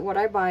won't, but what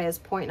I buy is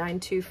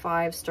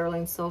 0.925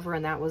 sterling silver,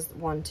 and that was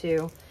one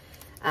too.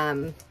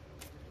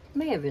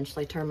 May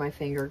eventually turn my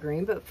finger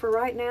green, but for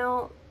right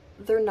now,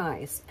 they're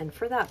nice. And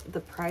for that,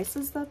 the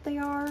prices that they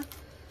are,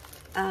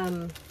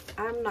 I'm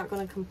not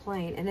going to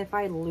complain. And if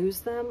I lose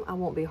them, I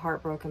won't be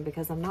heartbroken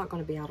because I'm not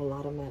going to be out a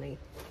lot of money.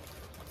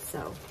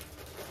 So,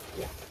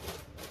 yeah.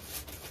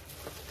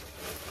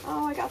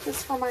 Oh, I got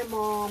this for my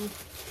mom.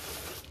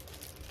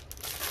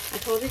 I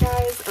told you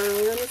guys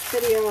earlier in this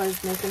video I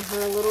was making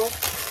her a little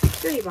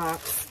goodie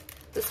box.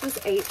 This was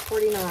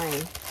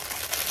 $8.49.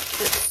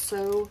 It's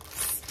so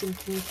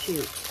stinking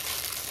cute.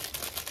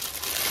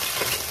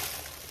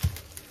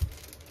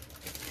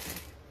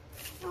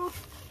 Oh,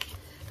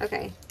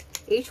 okay.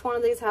 Each one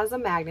of these has a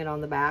magnet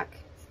on the back.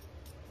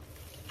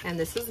 And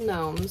this is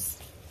Gnome's.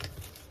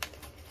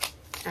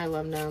 I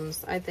love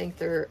gnomes. I think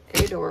they're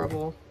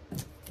adorable.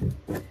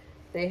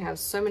 They have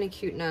so many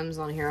cute gnomes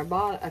on here. I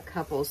bought a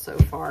couple so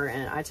far,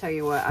 and I tell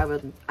you what,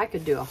 I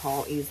could do a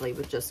haul easily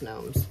with just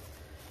gnomes.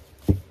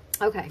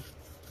 Okay,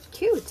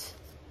 cute.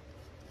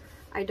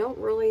 I don't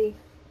really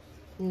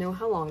know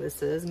how long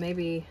this is.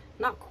 Maybe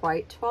not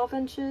quite 12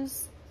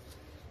 inches.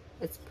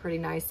 It's pretty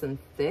nice and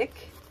thick,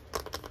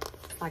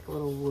 like a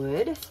little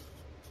wood.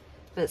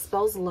 But it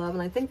spells love,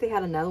 and I think they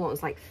had another one that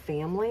was like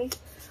family.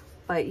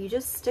 But you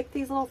just stick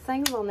these little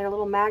things on their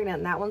little magnet,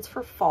 and that one's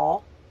for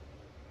fall.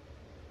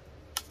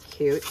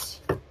 Cute.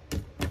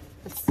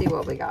 Let's see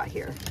what we got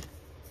here.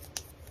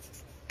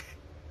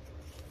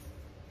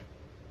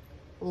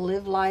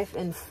 Live life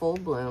in full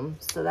bloom.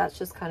 So that's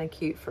just kind of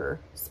cute for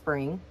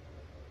spring.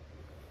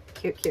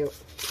 Cute, cute.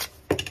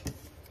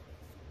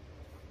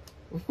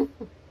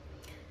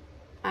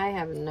 I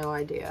have no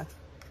idea,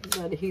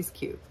 but he's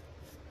cute.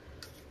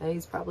 And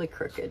he's probably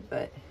crooked,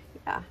 but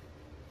yeah.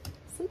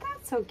 Isn't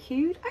that so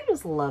cute? I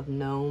just love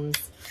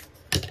gnomes.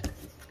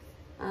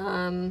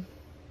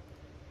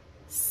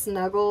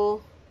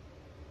 Snuggle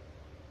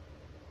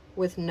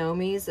with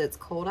Gnomies, it's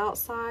cold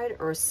outside,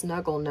 or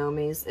Snuggle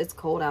Gnomies, it's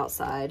cold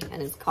outside,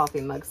 and his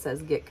coffee mug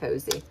says get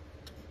cozy.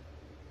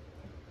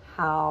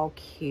 How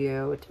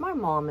cute. My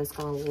mom is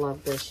gonna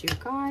love this, you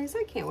guys.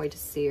 I can't wait to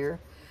see her.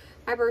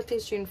 My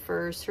birthday's June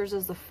 1st, hers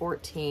is the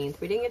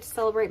 14th. We didn't get to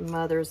celebrate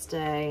Mother's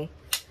Day,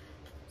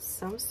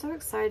 so I'm so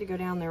excited to go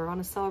down there. We're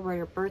gonna celebrate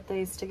our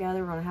birthdays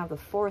together. We're gonna have the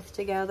 4th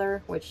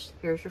together, which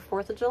here's your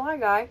 4th of July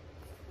guy.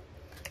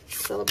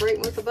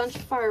 Celebrating with a bunch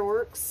of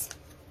fireworks.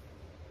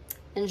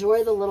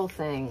 Enjoy the little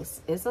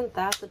things. Isn't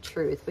that the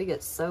truth? We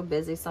get so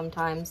busy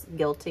sometimes,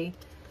 guilty.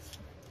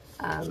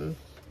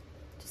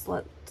 Just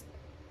let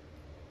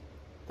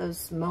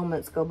those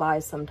moments go by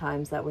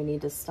sometimes that we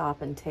need to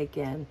stop and take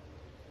in,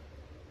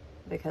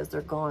 because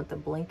they're gone at the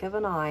blink of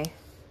an eye.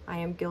 I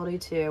am guilty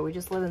too. We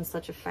just live in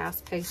such a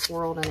fast-paced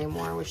world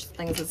anymore. I wish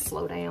things would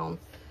slow down.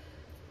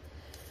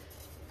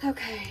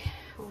 Okay.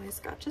 Oh,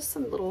 it's got just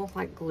some little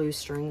like glue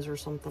strings or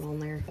something on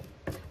there.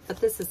 But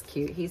this is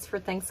cute. He's for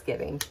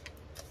Thanksgiving.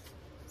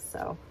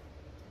 So,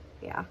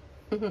 yeah.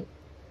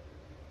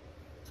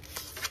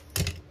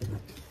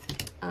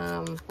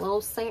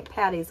 Little St.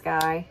 Patty's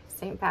guy.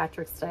 St.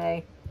 Patrick's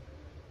Day.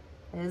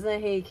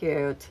 Isn't he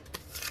cute?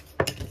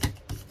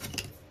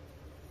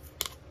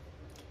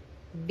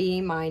 Be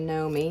my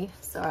Gnomie.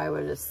 So I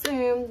would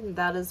assume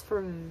that is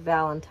for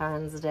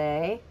Valentine's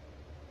Day.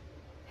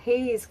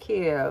 He's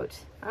cute.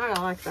 I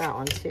like that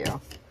one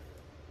too.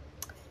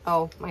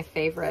 Oh, my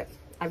favorite.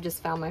 I've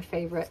just found my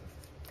favorite.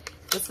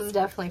 This is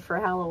definitely for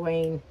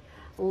Halloween.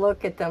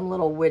 Look at them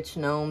little witch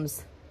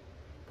gnomes.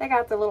 They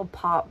got their little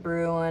pot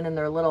brewing and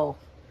their little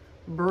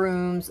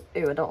brooms.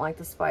 Ew, I don't like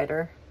the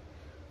spider.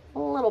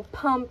 Little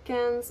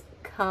pumpkins.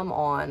 Come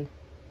on.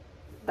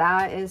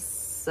 That is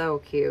so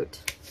cute.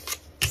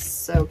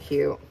 So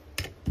cute.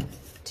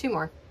 2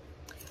 more.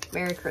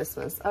 Merry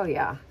Christmas. Oh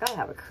yeah, gotta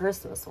have a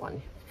Christmas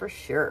one for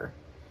sure.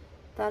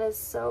 That is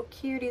so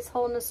cute. He's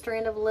holding a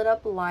strand of lit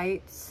up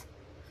lights.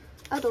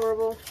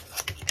 Adorable.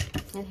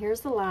 And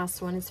here's the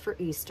last one. It's for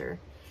Easter.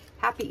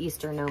 Happy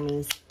Easter,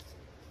 Gnomies.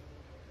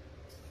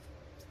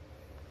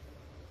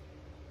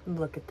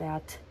 Look at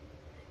that.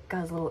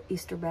 Got his little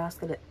Easter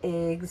basket of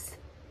eggs.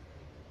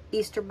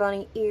 Easter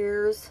bunny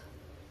ears.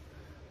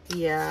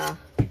 Yeah,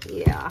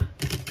 yeah.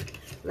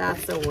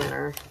 That's a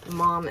winner.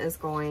 Mom is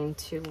going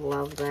to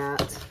love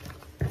that.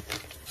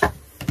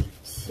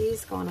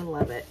 She's going to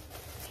love it.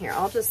 Here,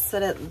 I'll just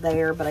set it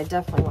there, but I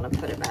definitely want to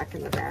put it back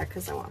in the bag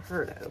because I want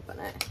her to open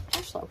it.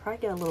 Actually, I'll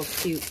probably get a little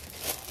cute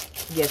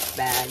gift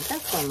bag.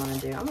 That's what I'm going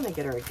to do. I'm going to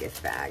get her a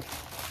gift bag.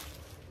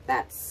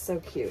 That's so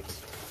cute.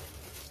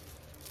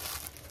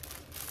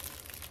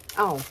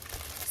 Oh,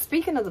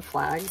 speaking of the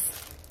flags,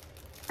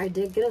 I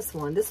did get us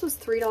one. This was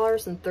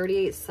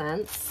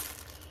 $3.38.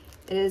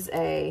 It is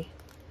a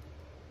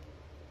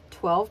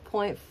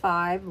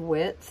 12.5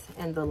 width,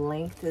 and the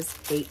length is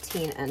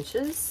 18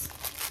 inches.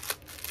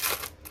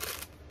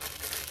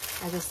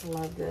 I just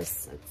love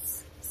this.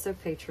 It's so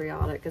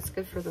patriotic. It's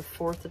good for the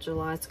 4th of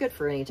July. It's good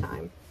for any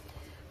time.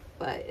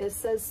 But it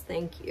says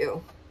thank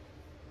you.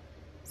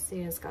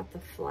 See, it's got the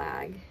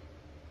flag.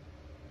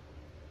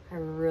 I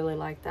really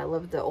like that. I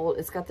love the old,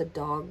 it's got the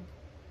dog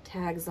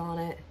tags on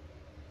it.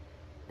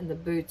 And the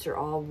boots are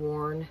all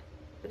worn.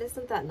 But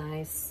isn't that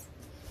nice?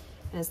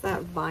 And it's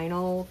that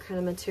vinyl kind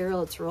of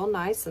material. It's real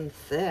nice and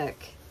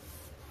thick.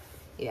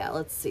 Yeah,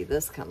 let's see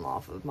this come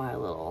off of my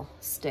little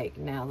stake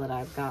now that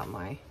I've got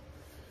my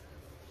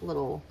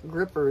little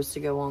grippers to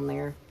go on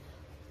there.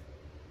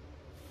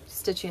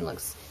 Stitching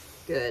looks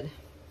good.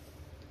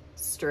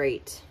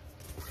 Straight.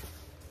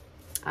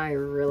 I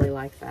really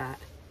like that.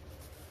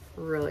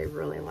 Really,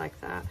 really like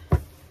that.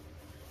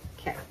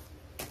 Okay.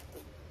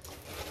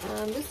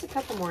 Just a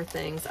couple more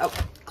things. Oh,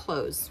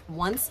 clothes.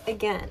 Once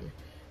again,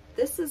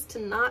 this is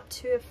not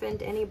to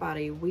offend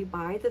anybody. We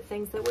buy the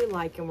things that we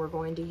like and we're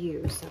going to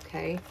use,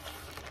 okay?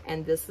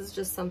 And this is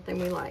just something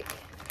we like.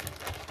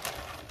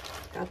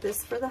 Got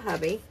this for the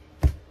hubby.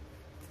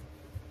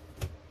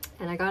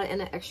 And I got it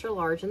in an extra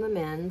large in the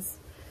men's.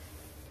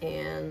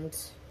 And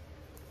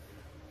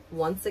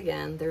once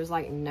again, there's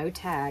like no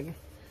tag,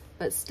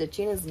 but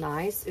stitching is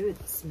nice. Ooh,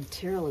 this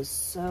material is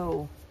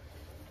so,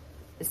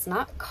 it's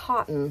not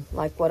cotton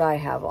like what I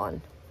have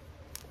on.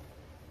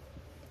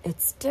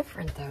 It's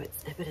different though,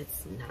 but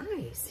it's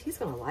nice. He's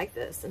gonna like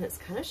this, and it's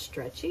kind of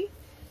stretchy.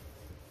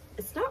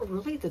 It's not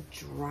really the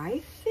dry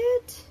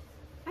fit.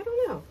 I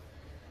don't know,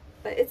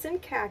 but it's in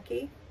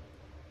khaki.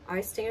 I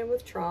stand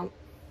with Trump.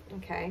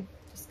 Okay,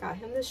 just got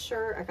him this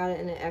shirt. I got it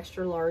in an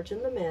extra large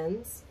in the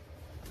men's.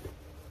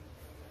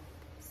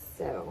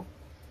 So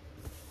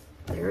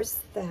there's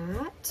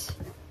that.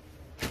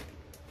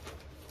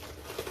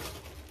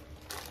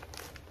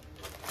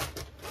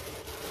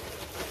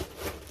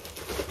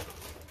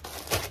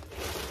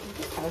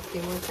 A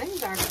few more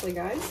things actually,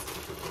 guys,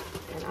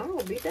 and I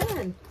will be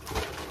done.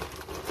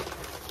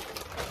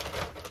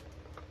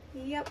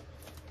 Yep,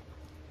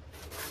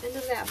 end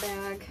of that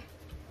bag.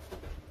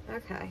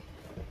 Okay,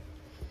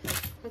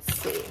 let's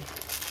see.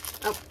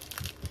 Oh,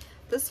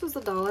 this was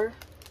 $1.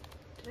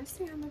 Did I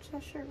see how much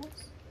that shirt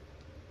was?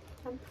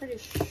 I'm pretty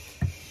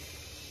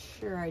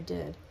sure I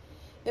did.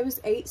 It was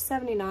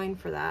 $8.79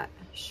 for that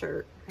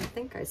shirt. I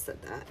think I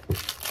said that.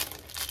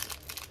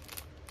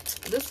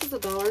 This is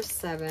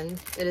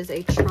 $1.07. It is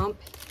a Trump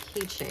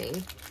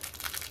keychain.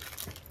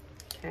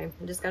 Okay,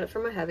 I just got it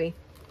from a hubby.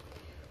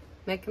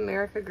 Make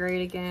America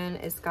Great Again.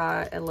 It's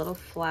got a little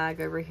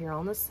flag over here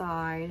on the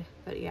side.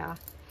 But yeah,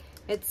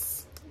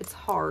 it's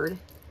hard.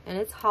 And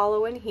it's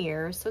hollow in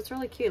here. So it's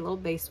really cute. Little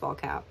baseball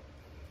cap.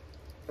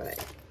 But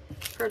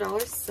for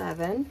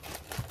 $1.07.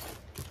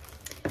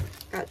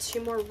 Got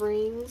 2 more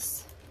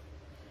rings.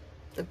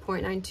 The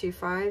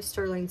 .925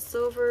 sterling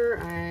silver.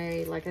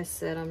 Like I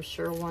said, I'm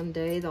sure one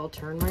day they'll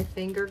turn my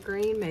finger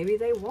green. Maybe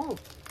they won't,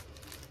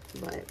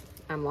 but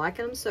I'm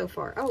liking them so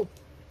far. Oh,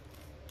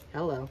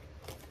 hello.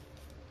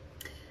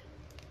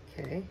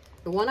 Okay,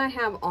 the one I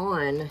have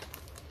on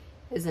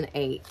is an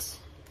 8,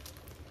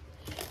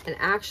 and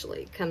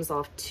actually comes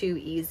off too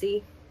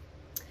easy.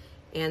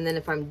 And then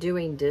if I'm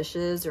doing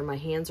dishes or my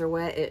hands are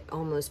wet, it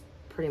almost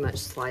pretty much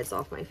slides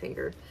off my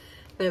finger.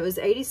 But it was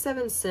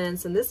 87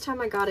 cents, and this time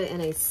I got it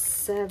in a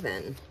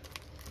 7.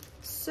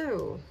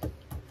 So,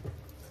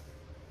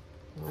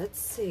 let's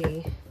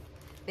see.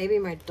 Maybe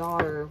my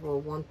daughter will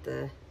want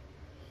the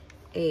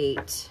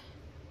 8.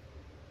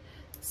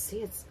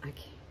 See, I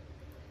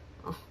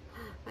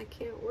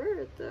can't wear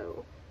it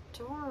though.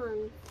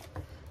 Darn.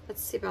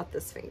 Let's see about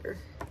this finger.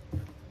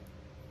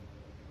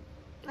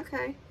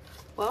 Okay.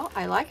 Well,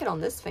 I like it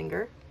on this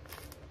finger.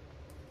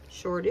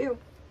 Sure do.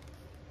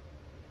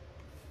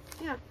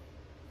 Yeah.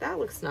 That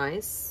looks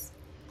nice.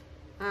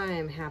 I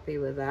am happy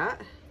with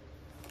that.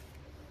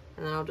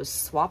 And then I'll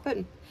just swap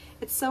it.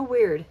 It's so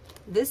weird.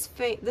 This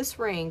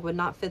ring would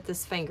not fit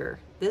this finger.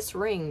 This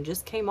ring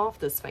just came off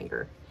this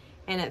finger,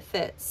 and it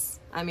fits.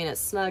 I mean, it's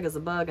snug as a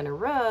bug in a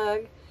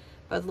rug,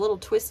 but the little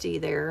twisty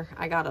there,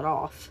 I got it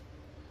off.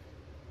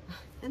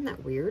 Isn't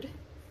that weird?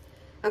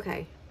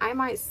 Okay, I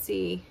might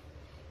see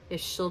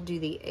if she'll do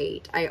the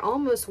 8. I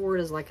almost wore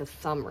it as like a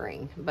thumb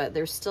ring, but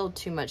there's still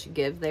too much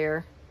give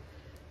there.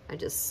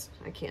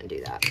 I can't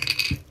do that.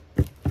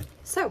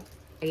 So,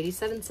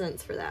 87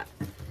 cents for that.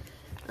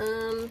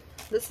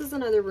 This is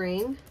another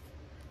ring,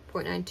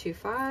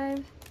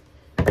 .925,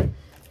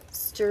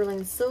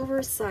 sterling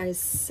silver, size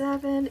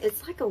 7.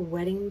 It's like a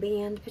wedding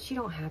band, but you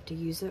don't have to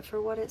use it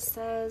for what it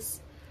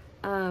says.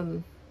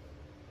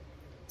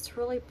 It's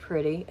really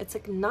pretty. It's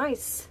a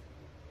nice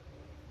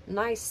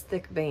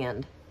thick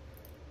band.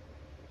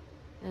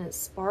 And it's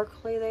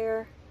sparkly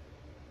there.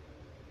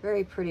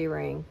 Very pretty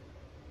ring.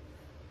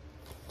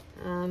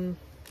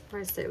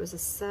 I say it was a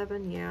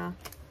 7, yeah.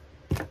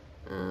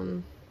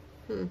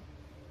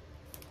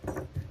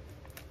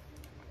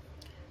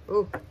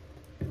 Oh,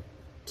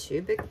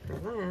 too big for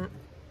that.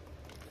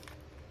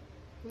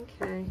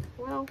 Okay,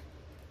 well,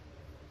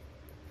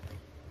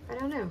 I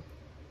don't know.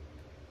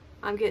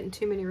 I'm getting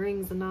too many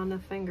rings and not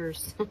enough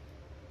fingers.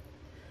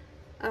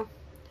 Oh,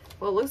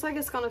 well, it looks like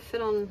it's gonna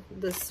fit on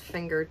this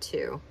finger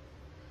too.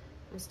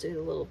 Let's do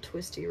the little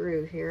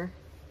twisty-roo here.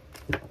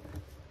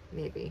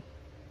 Maybe.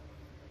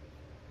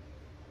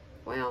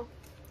 Well,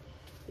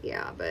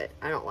 yeah, but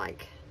I don't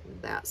like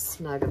that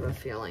snug of a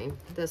feeling.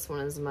 This one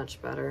is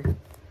much better.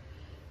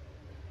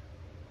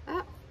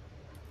 Oh,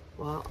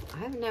 well,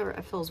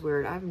 it feels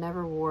weird. I've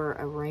never wore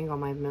a ring on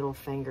my middle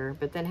finger,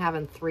 but then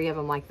having 3 of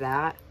them like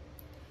that,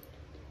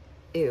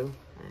 ew.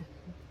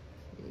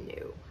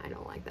 No, I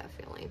don't like that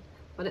feeling,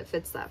 but it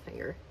fits that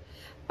finger.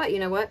 But you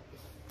know what?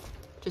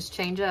 Just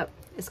change up.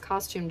 It's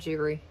costume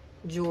jewelry,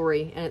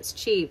 and it's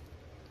cheap.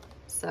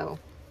 So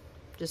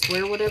just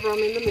wear whatever I'm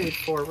in the mood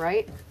for,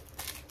 right?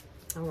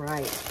 All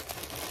right,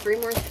 3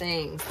 more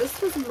things.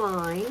 This was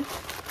mine.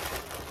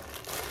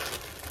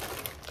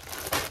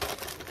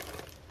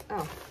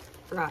 Oh,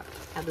 forgot,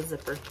 had the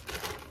zipper.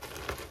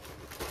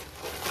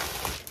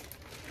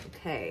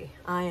 Okay,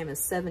 I am a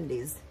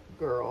 70s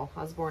girl.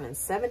 I was born in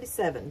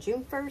 77,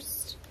 June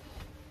 1st.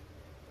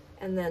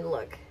 And then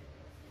look,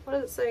 what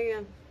does it say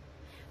again?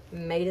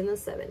 Made in the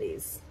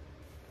 70s.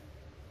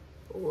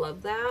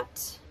 Love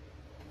that.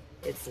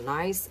 It's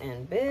nice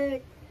and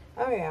big.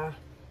 Oh yeah,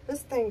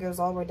 this thing goes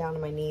all the way down to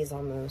my knees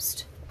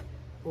almost.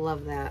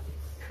 Love that.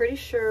 Pretty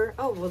sure,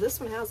 oh, well this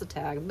one has a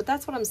tag, but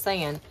that's what I'm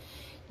saying.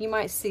 You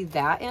might see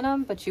that in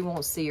them, but you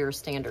won't see your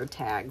standard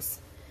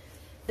tags.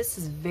 This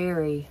is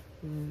very,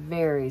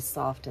 very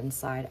soft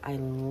inside. I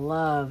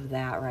love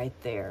that right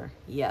there.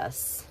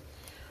 Yes.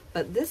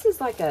 But this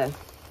is like a,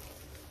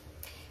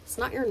 it's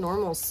not your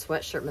normal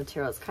sweatshirt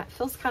material. It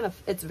feels kind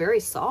of, it's very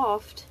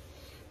soft,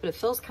 but it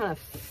feels kind of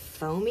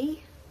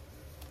foamy.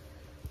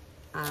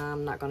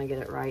 I'm not going to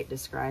get it right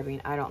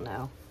describing. I don't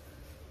know.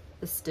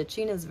 The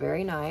stitching is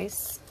very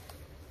nice.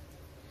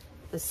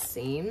 The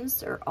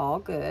seams are all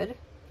good.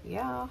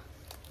 Yeah.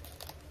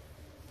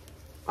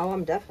 Oh,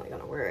 I'm definitely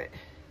going to wear it.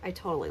 I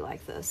totally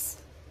like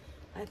this.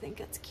 I think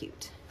it's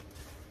cute.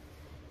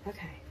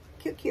 Okay.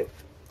 Cute, cute.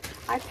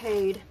 I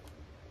paid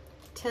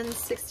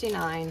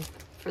 $10.69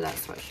 for that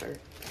sweatshirt.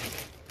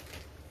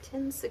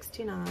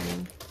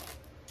 $10.69.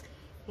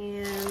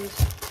 And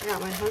I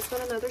got my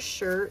husband another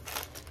shirt.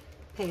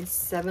 Paid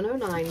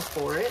 $7.09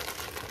 for it.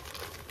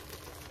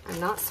 I'm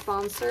not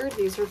sponsored.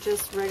 These are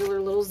just regular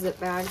little zip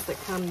bags that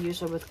come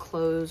usually with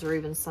clothes or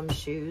even some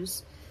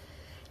shoes.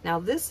 Now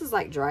this is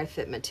like dry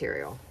fit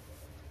material.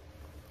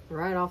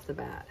 Right off the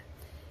bat.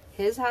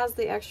 His has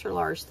the extra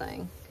large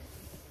thing.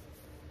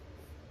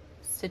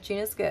 Stitching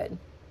is good.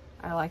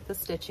 I like the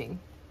stitching.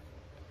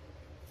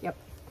 Yep.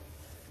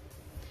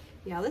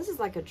 Yeah, this is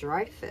like a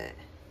dry fit.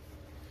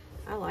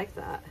 I like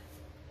that.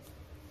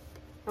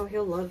 Oh,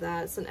 he'll love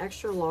that. It's an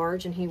extra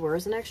large, and he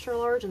wears an extra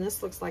large, and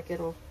this looks like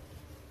it'll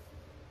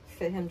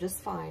fit him just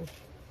fine.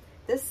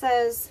 This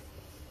says,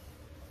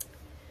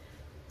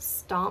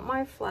 "Stomp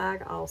my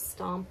flag, I'll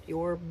stomp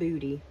your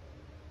booty."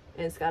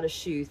 And it's got a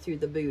shoe through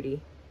the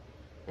booty.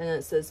 And then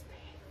it says,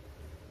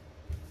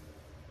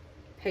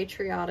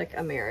 "Patriotic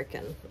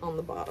American" on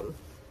the bottom.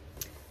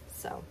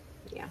 So,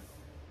 yeah.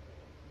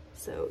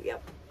 So,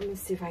 yep. Let me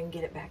see if I can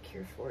get it back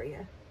here for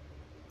you.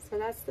 So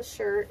that's the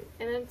shirt,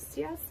 and it's,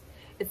 yes,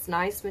 it's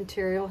nice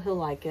material. He'll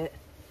like it.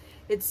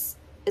 It's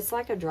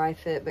like a dry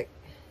fit, but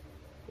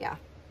yeah,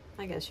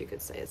 I guess you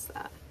could say it's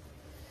that.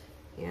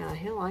 Yeah,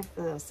 he'll like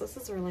this. This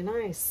is really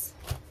nice.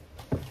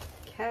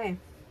 Okay.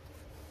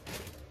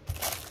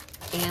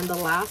 And the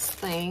last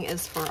thing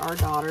is for our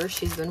daughter.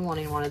 She's been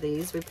wanting one of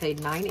these. We paid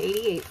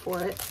 $9.88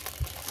 for it.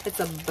 It's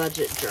a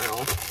budget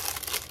journal.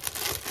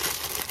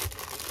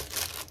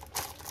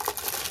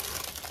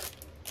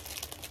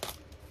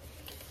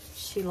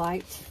 She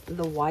liked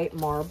the white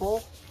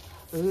marble.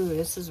 Ooh,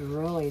 this is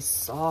really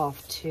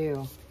soft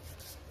too.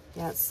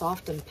 Yeah, it's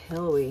soft and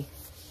pillowy.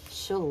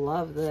 She'll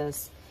love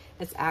this.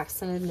 It's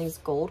accented in these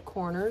gold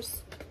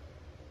corners.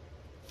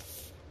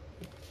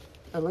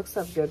 It looks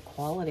of good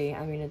quality.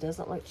 I mean, it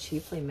doesn't look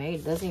cheaply made.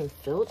 It doesn't even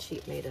feel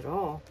cheap made at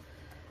all.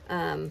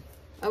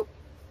 Oh,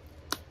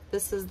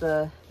 this is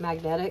the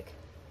magnetic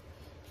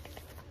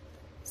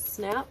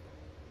snap.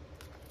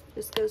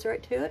 Just goes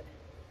right to it.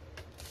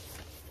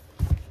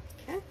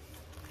 Okay.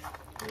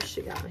 What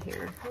she got in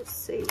here? Let's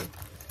see.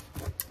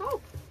 Oh,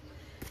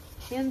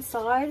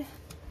 inside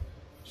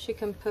she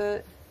can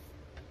put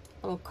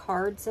little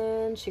cards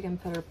in. She can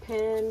put her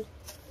pin.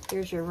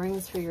 Here's your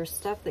rings for your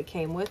stuff that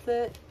came with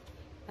it.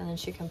 And then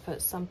she can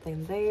put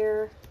something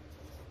there.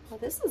 Oh,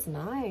 this is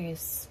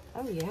nice.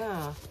 Oh,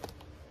 yeah.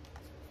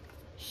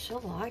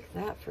 She'll like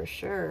that for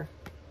sure.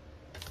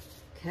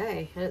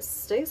 Okay, and it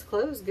stays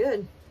closed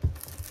good.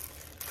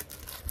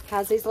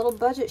 Has these little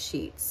budget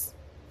sheets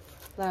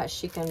that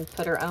she can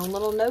put her own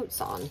little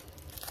notes on.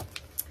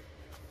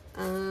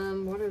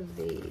 What are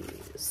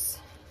these?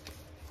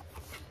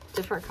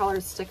 Different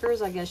colored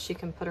stickers. I guess she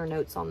can put her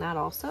notes on that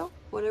also.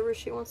 Whatever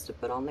she wants to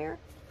put on there.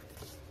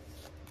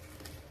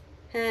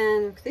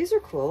 And these are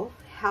cool.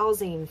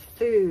 Housing,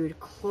 food,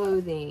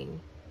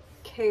 clothing,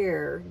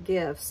 care,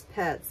 gifts,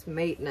 pets,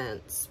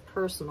 maintenance,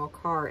 personal,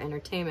 car,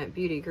 entertainment,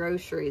 beauty,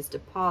 groceries,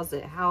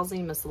 deposit,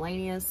 housing,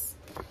 miscellaneous.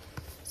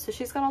 So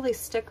she's got all these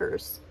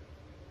stickers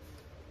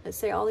that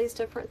say all these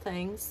different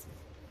things.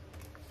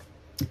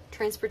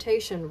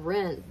 Transportation,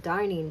 rent,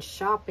 dining,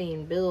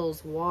 shopping,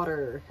 bills,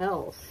 water,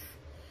 health,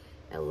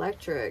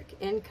 electric,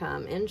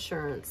 income,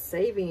 insurance,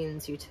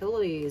 savings,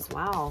 utilities.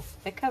 Wow,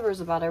 it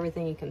covers about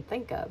everything you can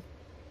think of.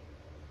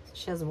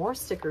 She has more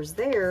stickers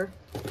there.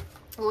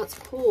 And what's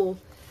cool,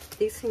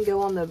 these can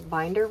go on the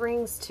binder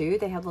rings too.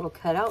 They have little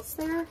cutouts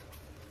there.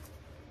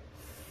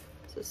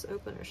 Is this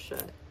open or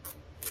shut?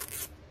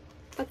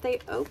 But they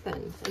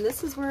open. And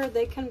this is where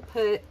they can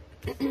put,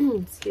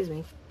 excuse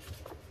me,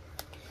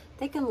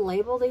 they can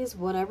label these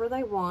whatever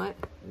they want,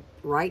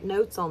 write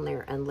notes on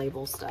there and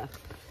label stuff.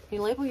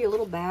 You label your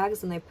little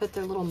bags and they put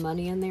their little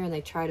money in there and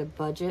they try to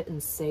budget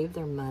and save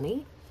their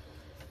money.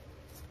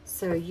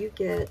 So you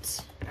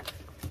get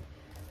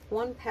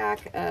one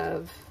pack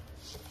of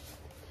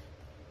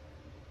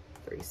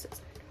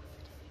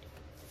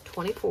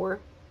 24.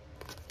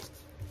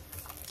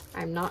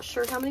 I'm not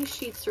sure how many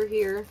sheets are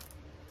here.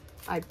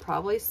 I'd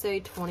probably say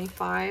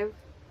 25,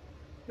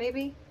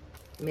 maybe.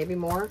 maybe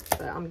more,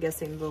 but I'm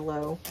guessing the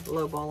low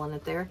ball in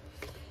it there.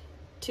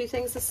 2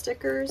 things of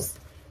stickers,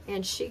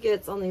 and she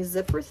gets on these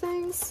zipper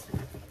things.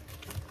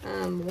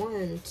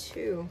 1,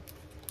 2,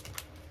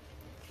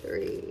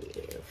 3,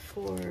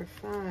 4,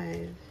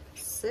 5,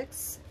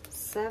 6,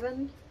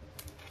 7,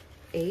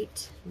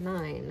 8,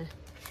 9,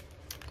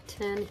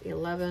 10,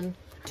 11,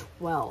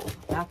 12.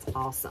 That's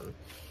awesome.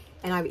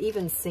 And I've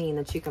even seen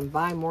that you can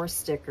buy more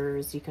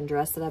stickers. You can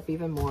dress it up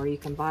even more. You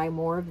can buy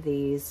more of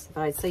these.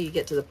 But I'd say you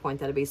get to the point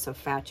that it'd be so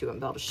fat you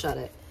wouldn't be able to shut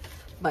it.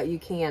 But you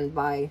can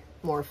buy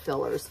more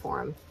fillers for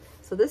them.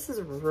 So this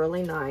is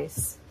really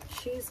nice.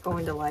 She's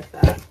going to like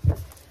that.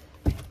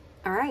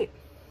 All right.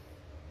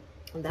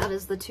 That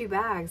is the 2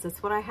 bags.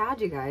 That's what I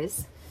had, you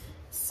guys.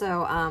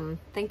 So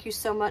thank you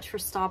so much for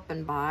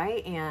stopping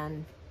by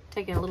and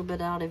taking a little bit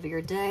out of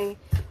your day,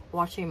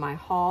 watching my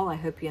haul. I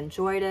hope you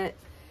enjoyed it.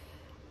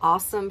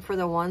 Awesome for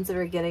the ones that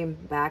are getting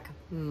back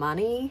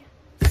money.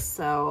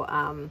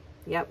 So,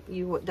 yep,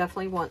 you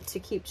definitely want to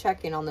keep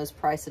checking on those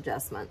price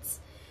adjustments.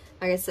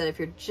 Like I said, if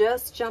you're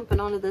just jumping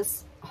onto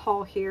this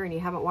haul here and you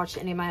haven't watched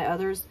any of my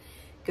others,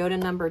 go to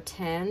number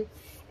 10.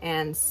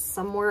 And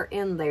somewhere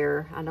in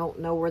there, I don't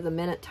know where the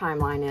minute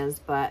timeline is,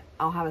 but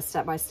I'll have a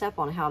step-by-step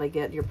on how to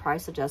get your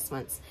price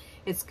adjustments.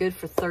 It's good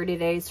for 30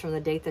 days from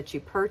the date that you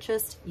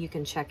purchased. You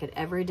can check it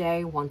every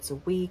day, once a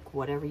week,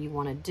 whatever you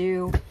want to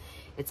do.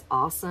 It's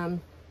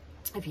awesome.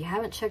 If you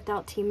haven't checked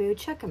out TEMU,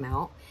 check them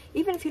out.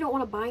 Even if you don't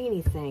want to buy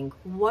anything,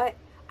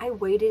 I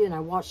waited and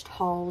I watched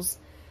hauls.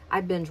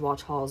 I binge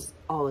watch hauls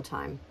all the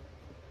time.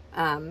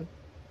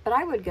 But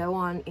I would go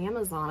on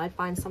Amazon. I'd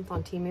find something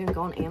on TEMU and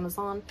go on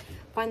Amazon,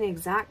 find the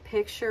exact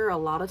picture a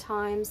lot of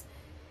times.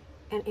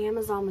 And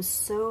Amazon was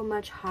so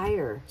much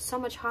higher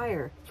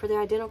for the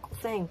identical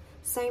thing.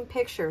 Same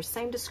picture,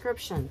 same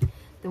description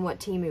than what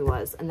TEMU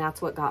was. And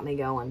that's what got me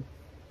going.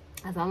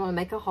 I thought I'm going to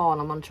make a haul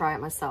and I'm going to try it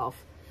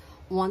myself.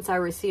 Once I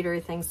received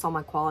everything, saw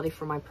my quality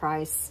for my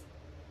price,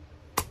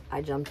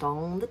 I jumped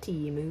on the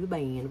TEMU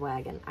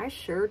bandwagon. I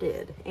sure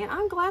did. And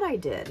I'm glad I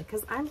did,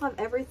 because I love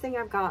everything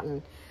I've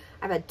gotten.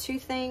 I've had 2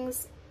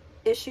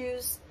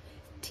 issues.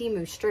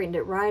 TEMU straightened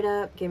it right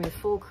up, gave me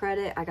full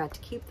credit. I got to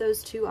keep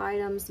those 2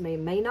 items. They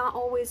may not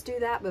always do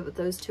that, but with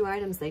those 2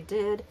 items they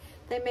did.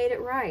 They made it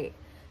right.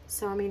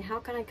 So, I mean, how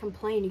can I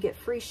complain? You get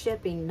free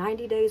shipping,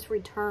 90 days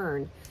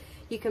return.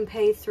 You can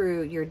pay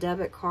through your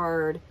debit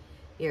card,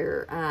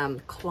 your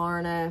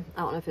Klarna.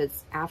 I don't know if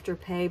it's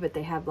Afterpay, but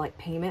they have like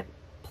payment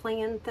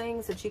plan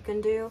things that you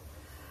can do.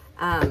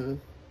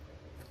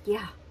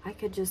 Yeah, I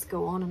could just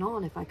go on and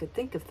on if I could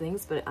think of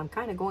things, but I'm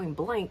kind of going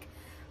blank.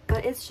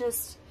 But it's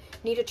just,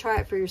 you need to try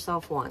it for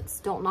yourself once.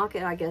 Don't knock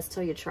it, I guess,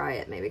 till you try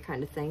it, maybe,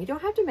 kind of thing. You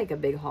don't have to make a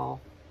big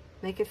haul.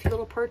 Make a few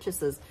little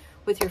purchases.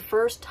 With your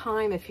first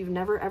time, if you've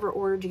never ever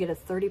ordered, you get a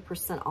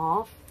 30%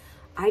 off.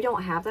 I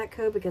don't have that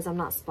code because I'm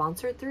not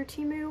sponsored through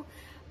TEMU.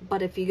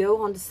 But if you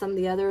go on to some of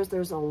the others,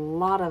 there's a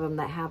lot of them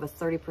that have a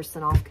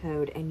 30% off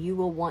code, and you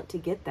will want to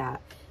get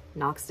that.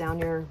 Knocks down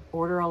your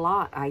order a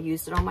lot. I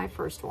used it on my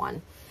first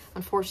one.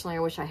 Unfortunately,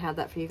 I wish I had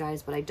that for you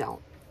guys, but I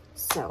don't.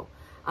 So,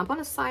 I'm going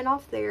to sign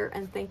off there,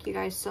 and thank you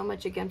guys so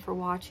much again for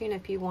watching.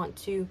 If you want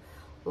to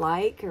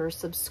like or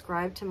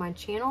subscribe to my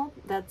channel,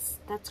 that's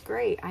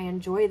great. I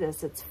enjoy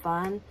this. It's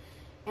fun,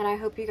 and I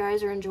hope you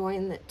guys are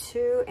enjoying it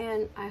too,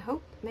 and I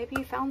hope maybe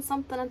you found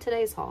something in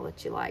today's haul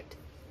that you liked.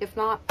 If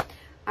not,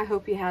 I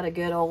hope you had a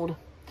good old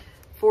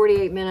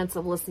 48 minutes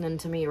of listening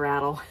to me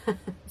rattle.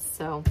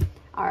 So,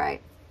 all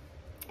right.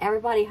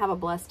 Everybody have a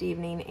blessed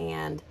evening,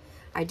 and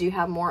I do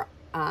have more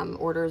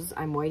orders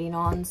I'm waiting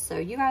on, so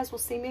you guys will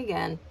see me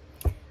again.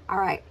 All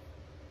right.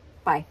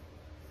 Bye.